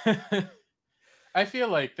 I feel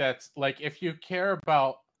like that's like if you care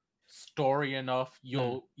about story enough,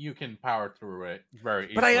 you can power through it very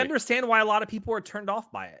easily. But I understand why a lot of people are turned off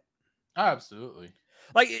by it. Absolutely.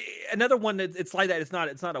 Like another one that it's like that. It's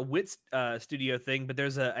not a WIT studio thing, but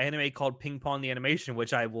there's an anime called Ping Pong the Animation,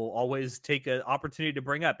 which I will always take an opportunity to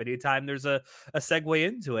bring up anytime there's a segue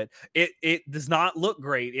into it. It does not look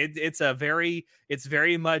great. It's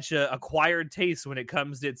very much a acquired taste when it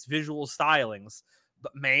comes to its visual stylings.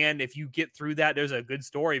 But man, if you get through that, there's a good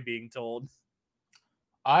story being told.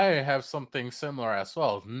 I have something similar as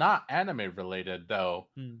well. Not anime related though.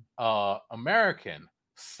 American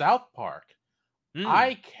South Park.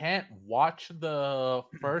 I can't watch the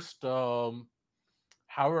first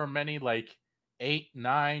however many, like 8,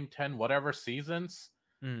 9, 10, whatever seasons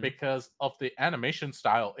because of the animation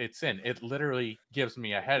style it's in. It literally gives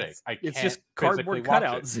me a headache. I can't just cardboard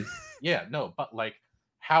cutouts. Yeah, no, but like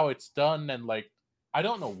how it's done and like I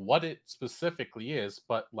don't know what it specifically is,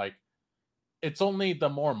 but like it's only the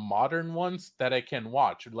more modern ones that I can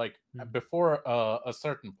watch. Like before a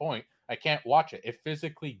certain point, I can't watch it. It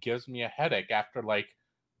physically gives me a headache after like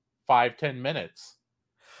 5-10 minutes.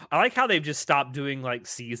 I like how they've just stopped doing like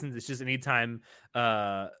seasons. It's just anytime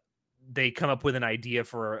they come up with an idea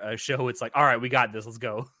for a show, it's like, all right, we got this. Let's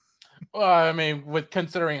go. Well, I mean, with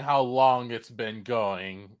considering how long it's been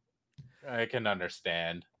going, I can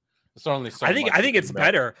understand. It's only so I think it's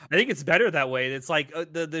better. I think it's better that way. It's like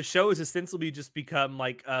the show has ostensibly just become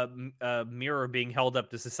like a mirror being held up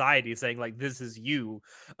to society, saying like, "This is you."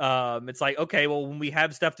 It's like, okay, well, when we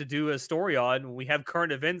have stuff to do a story on, when we have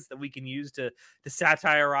current events that we can use to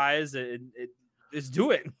satirize, let's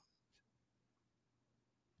do it.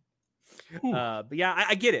 But yeah,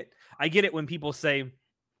 I get it. I get it when people say,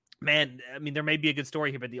 "Man, I mean, there may be a good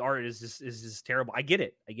story here, but the art is just terrible." I get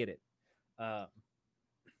it.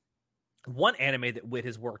 One anime that WIT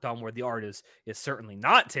has worked on where the art is certainly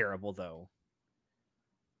not terrible, though,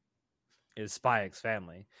 is Spy X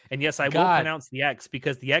Family. And yes, I will pronounce the X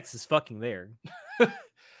because the X is fucking there.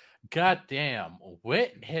 Goddamn,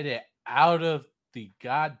 WIT hit it out of the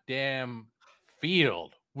goddamn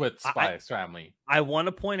field with Spy X Family. I want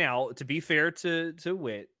to point out, to be fair to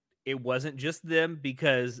WIT, it wasn't just them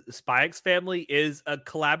because Spy X Family is a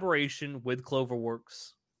collaboration with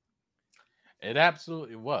Cloverworks. It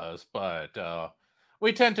absolutely was, but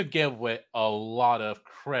we tend to give WIT a lot of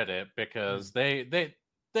credit because they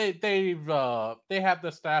have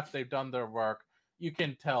the staff, they've done their work. You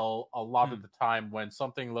can tell a lot of the time when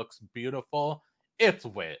something looks beautiful, it's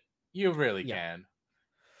WIT. You really can.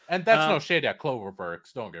 And that's no shade at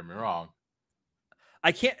Cloverworks, don't get me wrong.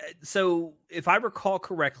 I can't. So if I recall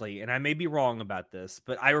correctly, and I may be wrong about this,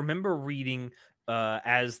 but I remember reading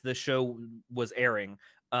as the show was airing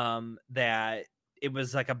that it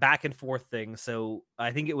was like a back and forth thing. So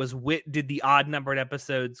I think it was WIT did the odd numbered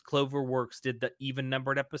episodes, Cloverworks did the even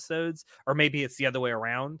numbered episodes, or maybe it's the other way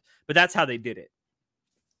around, but that's how they did it.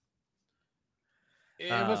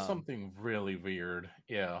 It was something really weird.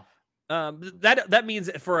 Yeah. That means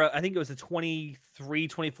for I think it was a 23,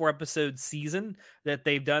 24 episode season that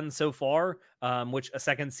they've done so far, which a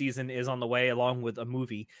second season is on the way along with a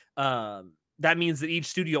movie. That means that each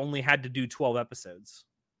studio only had to do 12 episodes.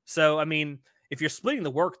 So, I mean, if you're splitting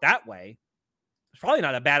the work that way, it's probably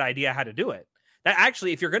not a bad idea how to do it. That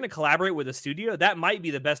actually, if you're going to collaborate with a studio, that might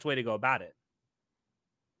be the best way to go about it.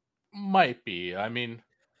 Might be. I mean,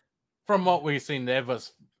 from what we've seen, they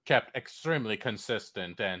was kept extremely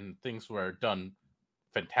consistent and things were done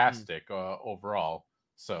fantastic overall.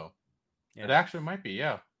 So it actually might be,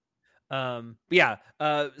 yeah.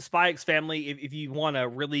 Spy X Family, if you want a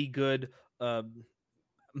really good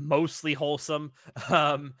mostly wholesome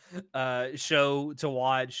show to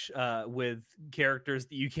watch with characters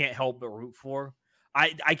that you can't help but root for,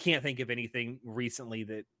 I can't think of anything recently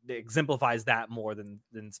that exemplifies that more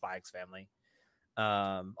than Spy X Family.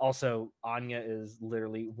 Also, Anya is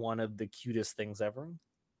literally one of the cutest things ever.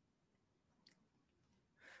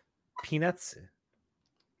 Peanuts.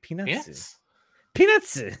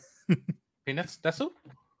 That's who?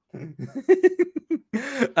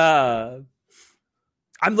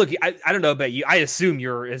 I'm looking. I don't know about you. I assume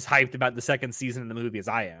you're as hyped about the second season of the movie as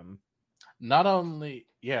I am. Not only,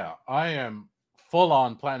 I am full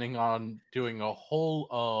on planning on doing a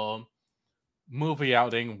whole movie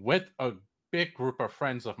outing with a big group of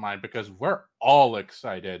friends of mine because we're all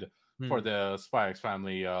excited for the Spy X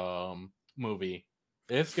Family movie.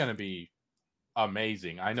 It's gonna be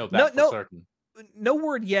amazing. I know that for certain. No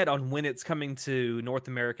word yet on when it's coming to North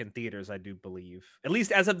American theaters, I do believe. At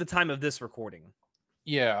least as of the time of this recording.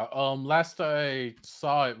 Yeah, last I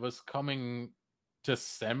saw it was coming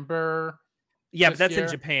December. Yeah, but that's in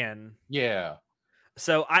Japan. Yeah.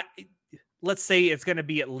 So let's say it's going to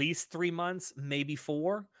be at least 3 months, maybe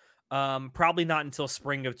 4. Probably not until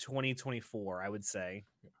spring of 2024, I would say.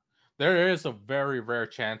 There is a very rare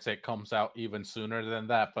chance it comes out even sooner than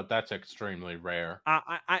that, but that's extremely rare.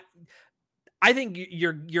 I think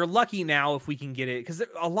you're lucky now if we can get it, because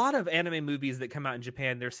a lot of anime movies that come out in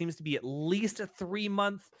Japan, there seems to be at least a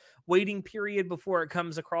 3-month waiting period before it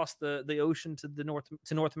comes across the ocean to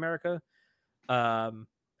North America.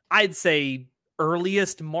 I'd say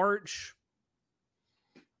earliest March.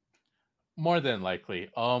 More than likely.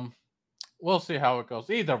 We'll see how it goes.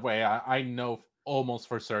 Either way, I know almost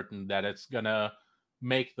for certain that it's gonna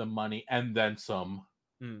make the money and then some.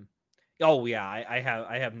 Oh yeah, I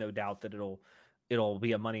have no doubt that it'll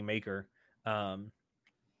be a money maker. But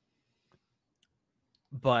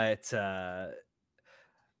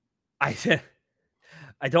I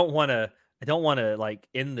don't want to like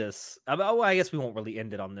end this. I guess we won't really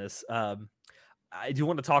end it on this. I do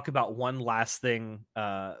want to talk about one last thing.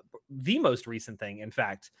 The most recent thing, in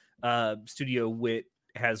fact, Studio WIT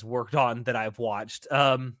has worked on that I've watched.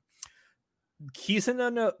 Kizuna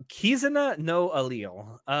no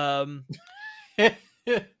Allele. Okay.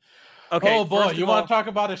 Oh boy, you want to talk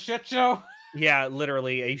about a shit show? Yeah,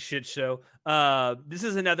 literally a shit show. This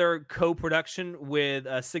is another co-production with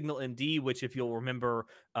Signal ND, which, if you'll remember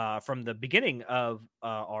from the beginning of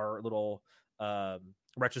our little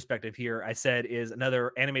retrospective here, I said is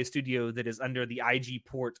another anime studio that is under the IG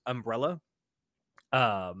Port umbrella.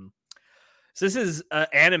 So this is an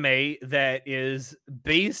anime that is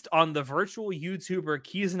based on the virtual YouTuber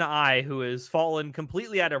Kizuna Ai, who has fallen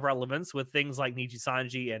completely out of relevance with things like Nichi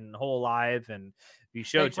Sanji and Whole Live and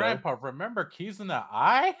Bishoujo. Hey, Grandpa, remember Kizuna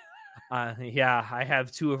Ai? Yeah, I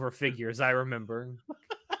have 2 of her figures. I remember.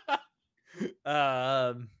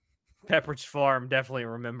 Pepperidge Farm definitely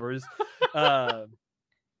remembers.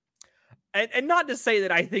 And not to say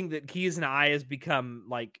that I think that Kizuna Ai has become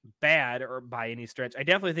like bad or by any stretch. I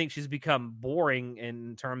definitely think she's become boring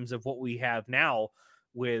in terms of what we have now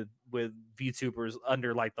with VTubers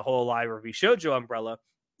under like the Whole Live or Bishoujo umbrella,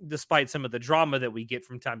 despite some of the drama that we get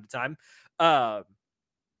from time to time. But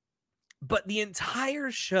the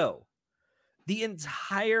entire show, the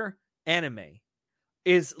entire anime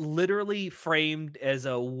is literally framed as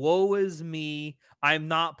a woe is me, I'm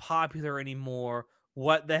not popular anymore,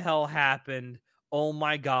 what the hell happened, oh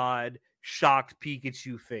my god, shocked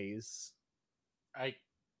Pikachu face.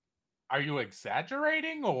 Are you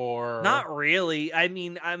exaggerating or not really? I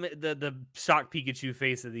mean, I'm the shocked Pikachu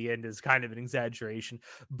face at the end is kind of an exaggeration,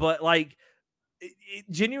 but like it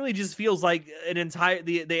genuinely just feels like an entire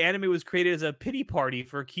the anime was created as a pity party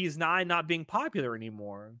for Kizuna Ai not being popular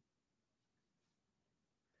anymore.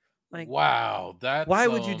 Like, wow, that's why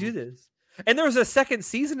would you do this? And there's a second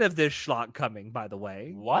season of this schlock coming, by the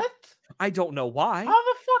way. What? I don't know why. How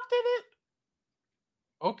the fuck did it?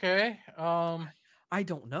 Okay. I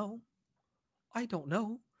don't know.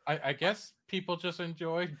 I guess people just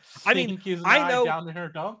enjoy seeing Kizuna Ai down in her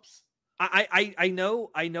dumps. I know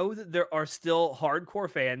that there are still hardcore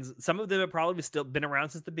fans. Some of them have probably still been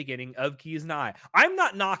around since the beginning of Kizuna Ai. I'm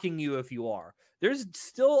not knocking you if you are. There's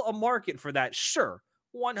still a market for that, sure,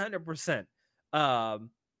 100%.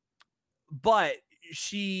 But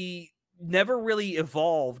she never really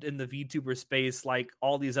evolved in the VTuber space like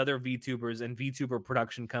all these other VTubers and VTuber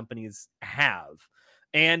production companies have.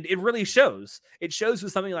 And it really shows. It shows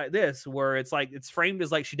with something like this, where it's like it's framed as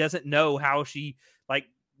like she doesn't know how she like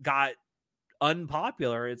got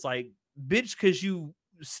unpopular. It's like, bitch, because you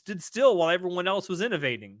stood still while everyone else was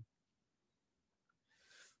innovating.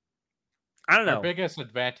 I don't know. Her biggest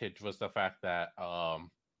advantage was the fact that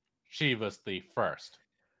she was the first.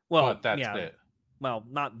 Well, but that's it. Well,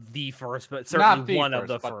 not the first, but certainly one of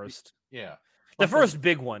the first. Yeah. The first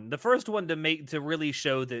big one. The first one to really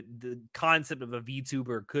show that the concept of a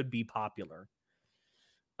VTuber could be popular.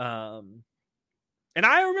 And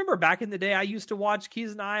I remember back in the day, I used to watch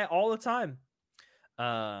Kizuna Ai all the time.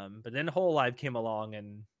 But then Whole Live came along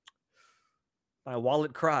and my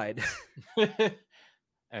wallet cried.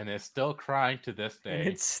 And it's still crying to this day. And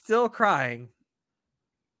it's still crying.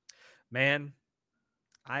 Man,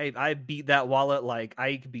 I beat that wallet like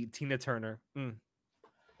Ike beat Tina Turner.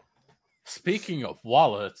 Speaking of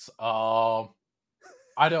wallets, I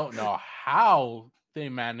don't know how they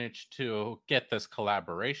managed to get this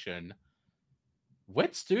collaboration.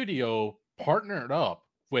 WIT Studio partnered up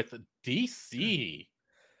with DC.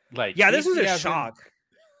 Like, yeah, this was a shock.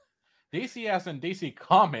 DC as in DC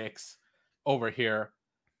Comics over here,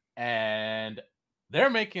 and they're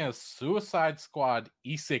making a Suicide Squad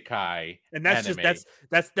isekai, and that's anime.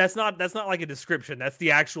 That's not like a description. That's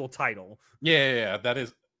the actual title. Yeah, that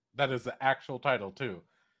is the actual title too.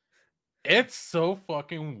 It's so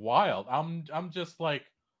fucking wild. I'm just like,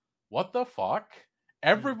 what the fuck?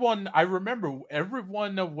 everyone, I remember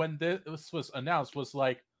everyone when this was announced was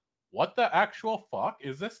like, what the actual fuck?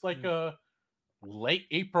 Is this like a late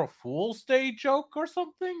April Fool's Day joke or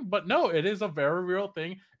something? But no, it is a very real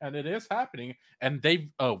thing, and it is happening. And they've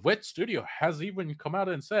WIT Studio has even come out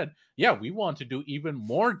and said, yeah, we want to do even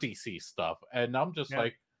more DC stuff. And I'm just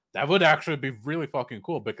like, that would actually be really fucking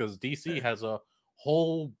cool, because DC has a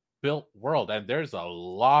whole built world, and there's a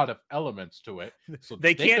lot of elements to it. So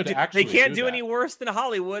they can't do any worse than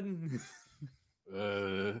Hollywood.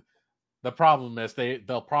 The problem is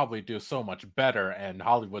they'll probably do so much better, and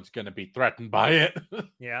Hollywood's going to be threatened by it.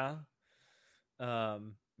 Yeah.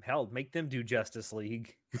 Hell, make them do Justice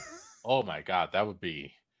League. Oh my god, that would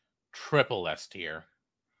be triple S tier.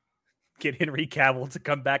 Get Henry Cavill to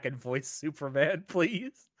come back and voice Superman,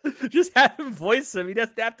 please. Just have him voice him. He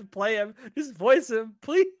doesn't have to play him. Just voice him,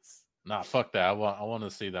 please. Nah, fuck that. I want to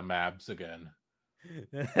see the Mabs again.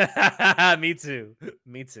 Me too.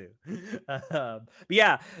 But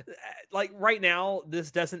yeah, like right now, this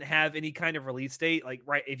doesn't have any kind of release date. Like,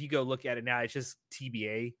 right, if you go look at it now, it's just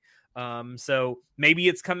TBA. So maybe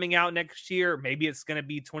it's coming out next year. Maybe it's going to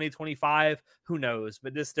be 2025. Who knows?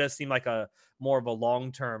 But this does seem like a more of a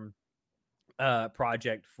long-term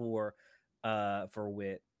project for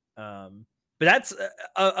WIT. But that's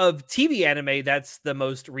of TV anime. That's the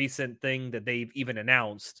most recent thing that they've even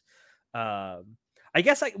announced. I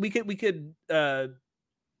guess we could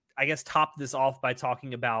I guess top this off by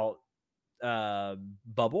talking about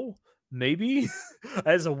Bubble. Maybe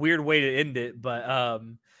that's a weird way to end it, but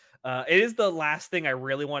it is the last thing I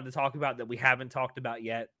really wanted to talk about that we haven't talked about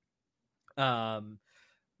yet.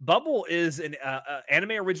 Bubble is an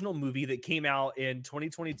anime original movie that came out in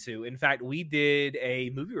 2022. In fact, we did a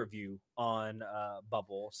movie review on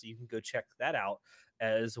Bubble, so you can go check that out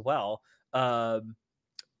as well.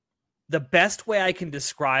 The best way I can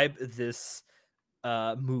describe this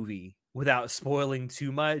movie without spoiling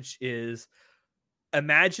too much is,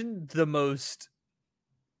 imagine the most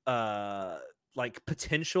like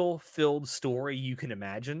potential filled story you can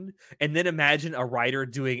imagine, and then imagine a writer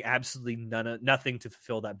doing absolutely nothing to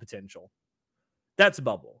fulfill that potential. That's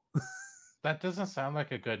Bubble. That doesn't sound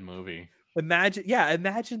like a good movie. Imagine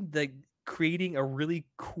the creating a really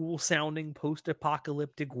cool sounding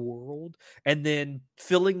post-apocalyptic world and then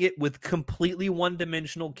filling it with completely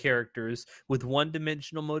one-dimensional characters with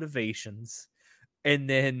one-dimensional motivations, and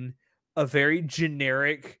then a very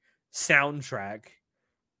generic soundtrack,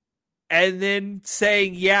 and then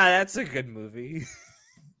saying, yeah, that's a good movie.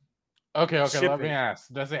 Okay, let me ask,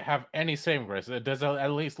 does it have any saving grace? Does it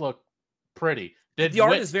at least look pretty? The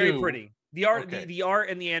art is very pretty. The art, the art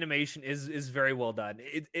and the animation is very well done.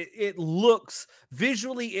 It looks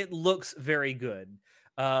visually, it looks very good.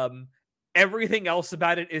 Everything else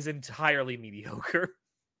about it is entirely mediocre.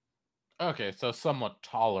 Okay, so somewhat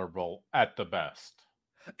tolerable at the best.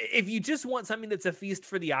 If you just want something that's a feast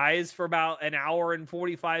for the eyes for about an hour and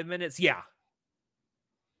 45 minutes, yeah.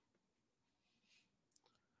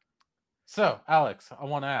 So, Alex, I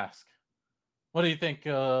want to ask, what do you think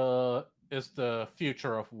is the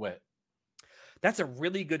future of WIT? That's a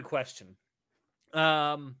really good question.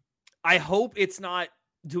 I hope it's not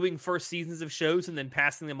doing first seasons of shows and then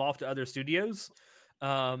passing them off to other studios.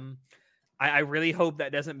 I really hope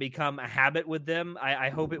that doesn't become a habit with them. I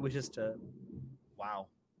hope it was just a... Wow.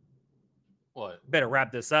 What? Better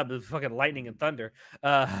wrap this up. There's fucking lightning and thunder.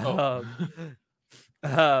 I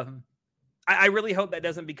really hope that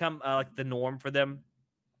doesn't become like the norm for them.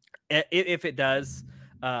 If it does,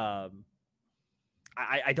 I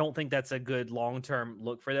don't think that's a good long-term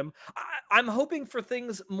look for them. I'm hoping for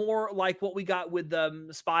things more like what we got with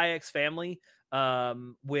Spy X Family,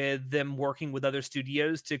 with them working with other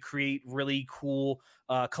studios to create really cool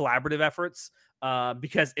collaborative efforts,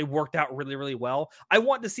 because it worked out really, really well. I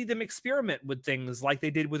want to see them experiment with things like they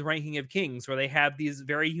did with Ranking of Kings, where they have these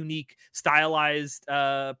very unique stylized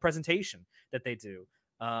presentation that they do.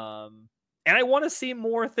 And I want to see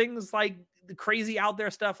more things like the crazy out there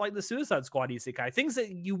stuff like the Suicide Squad isekai, things that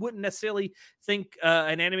you wouldn't necessarily think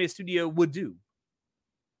an anime studio would do.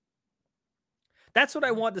 That's what I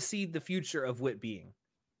want to see the future of WIT being.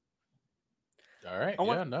 All right. I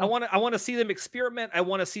want to see them experiment. I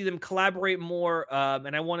want to see them collaborate more,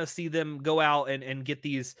 and I want to see them go out and get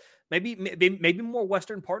these maybe more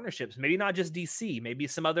Western partnerships. Maybe not just DC. Maybe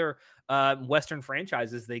some other Western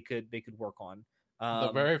franchises they could work on.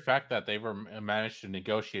 The very fact that they've managed to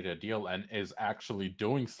negotiate a deal and is actually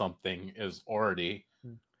doing something is already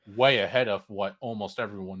way ahead of what almost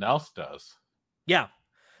everyone else does. Yeah.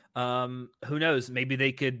 Who knows? Maybe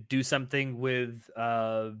they could do something with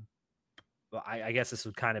I guess this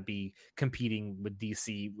would kind of be competing with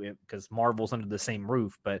DC because Marvel's under the same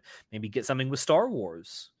roof, but maybe get something with Star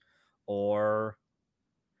Wars or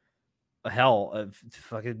hell,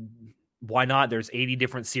 fucking why not? There's 80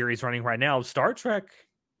 different series running right now. Star Trek.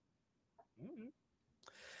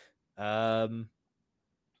 I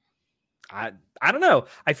don't know.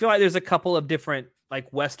 I feel like there's a couple of different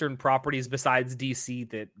like Western properties besides DC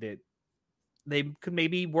that they could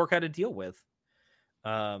maybe work out a deal with.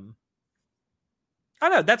 I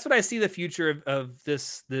don't know. That's what I see the future of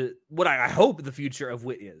this. What I hope the future of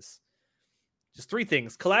WIT is. Just three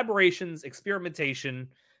things: collaborations, experimentation,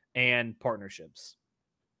 and partnerships.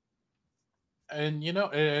 And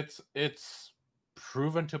it's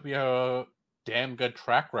proven to be a damn good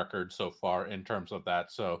track record so far in terms of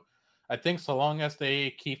that. So I think so long as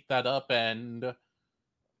they keep that up and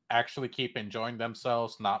actually keep enjoying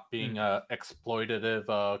themselves, not being a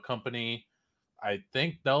exploitative company, I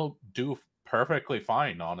think they'll do perfectly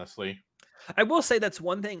fine, honestly. I will say that's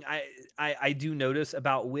one thing I do notice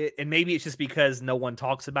about WIT, and maybe it's just because no one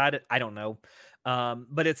talks about it. I don't know.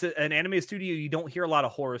 But it's an anime studio you don't hear a lot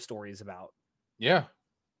of horror stories about. Yeah.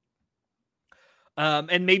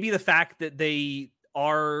 And maybe the fact that they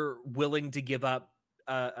are willing to give up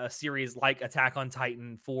a series like Attack on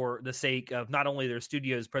Titan for the sake of not only their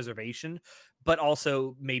studio's preservation, but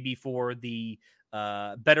also maybe for the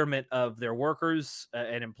betterment of their workers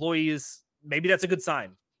and employees. Maybe that's a good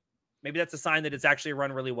sign. Maybe that's a sign that it's actually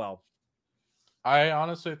run really well. I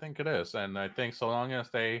honestly think it is. And I think so long as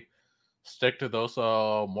they stick to those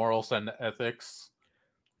morals and ethics,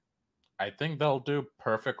 I think they'll do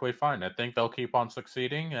perfectly fine. I think they'll keep on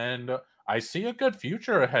succeeding. And I see a good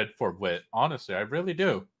future ahead for WIT. Honestly, I really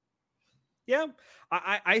do. Yeah,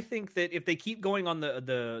 I think that if they keep going on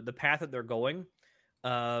the path that they're going,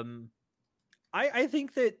 I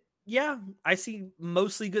think that, yeah, I see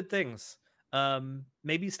mostly good things.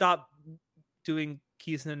 Maybe stop doing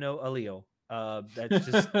Kisuna no Alio. That's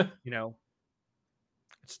just, I'm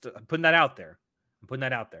putting that out there.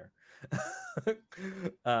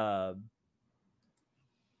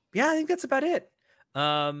 Yeah, I think that's about it.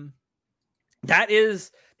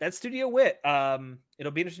 That's Studio WIT.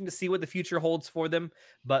 It'll be interesting to see what the future holds for them.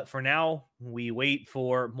 But for now, we wait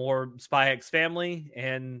for more Spy X Family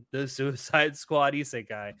and the Suicide Squad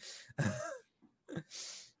Isekai.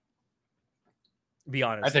 Be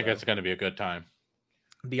honest. I think it's going to be a good time.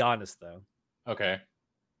 Be honest, though. Okay.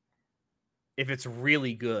 If it's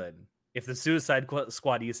really good, if the Suicide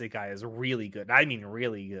Squad Isekai is really good, I mean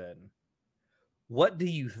really good, what do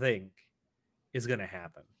you think is going to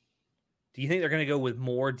happen? Do you think they're going to go with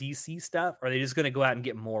more DC stuff, or are they just going to go out and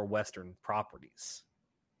get more Western properties?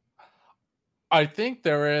 I think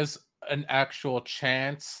there is an actual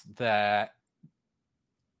chance that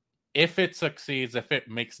if it succeeds, if it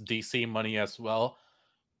makes DC money as well,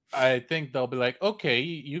 I think they'll be like, okay,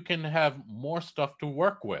 you can have more stuff to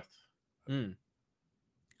work with.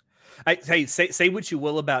 Say what you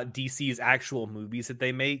will about DC's actual movies that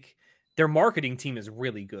they make. Their marketing team is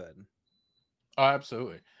really good. Oh,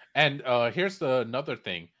 absolutely. And here's another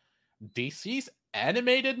thing. DC's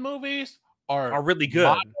animated movies are really good.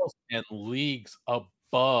 Miles and leagues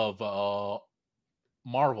above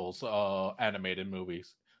Marvel's animated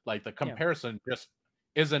movies. Like the comparison just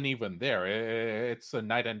isn't even there. It's a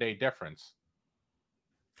night and day difference.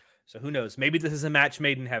 So who knows? Maybe this is a match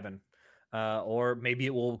made in heaven. Or maybe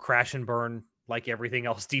it will crash and burn like everything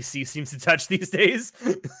else DC seems to touch these days.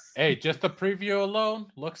 Hey, just the preview alone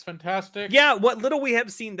looks fantastic. Yeah, what little we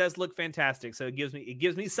have seen does look fantastic. So it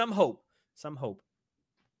gives me some hope.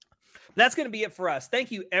 That's going to be it for us.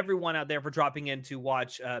 Thank you, everyone out there, for dropping in to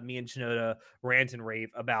watch me and Shinoda rant and rave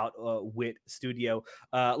about WIT Studio.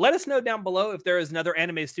 Let us know down below if there is another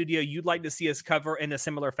anime studio you'd like to see us cover in a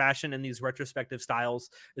similar fashion in these retrospective styles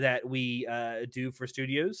that we do for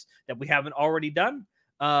studios that we haven't already done.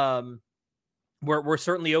 We're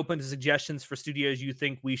certainly open to suggestions for studios you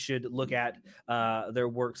think we should look at their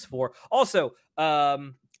works for. Also,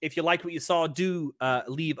 if you liked what you saw, do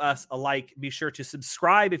leave us a like. Be sure to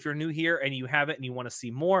subscribe if you're new here and you haven't and you want to see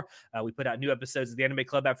more. We put out new episodes of the Anime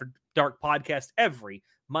Club After Dark podcast every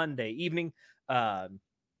Monday evening.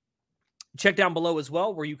 Check down below as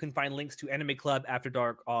well where you can find links to Anime Club After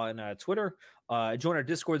Dark on Twitter. Join our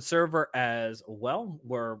Discord server as well,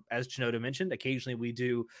 where, as Chinoda mentioned, occasionally we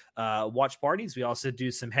do watch parties. We also do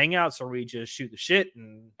some hangouts where we just shoot the shit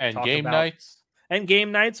and talk game about nights. And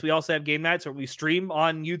game nights. We also have game nights where we stream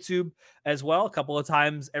on YouTube as well a couple of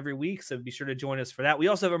times every week. So be sure to join us for that. We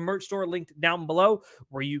also have a merch store linked down below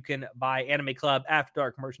where you can buy Anime Club After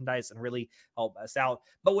Dark merchandise and really help us out.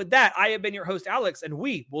 But with that, I have been your host, Alex, and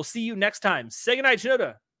we will see you next time. Say goodnight,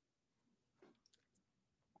 Shinoda.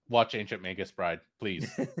 Watch Ancient Magus Bride,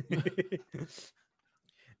 please.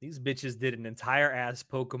 These bitches did an entire ass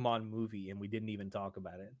Pokemon movie, and we didn't even talk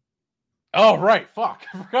about it. Oh, right. Fuck.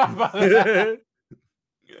 I forgot about that.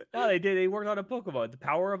 No, they did. They worked on a Pokemon, The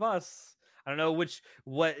Power of Us. I don't know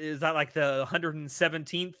what is that, like the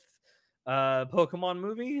 117th Pokemon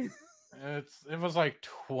movie? It was like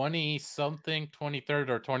 20-something, 23rd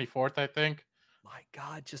or 24th, I think. My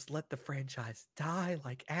God, just let the franchise die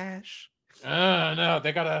like Ash. No,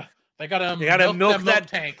 they gotta milk that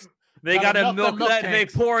tanks. They gotta milk that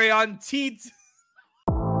Vaporeon teat.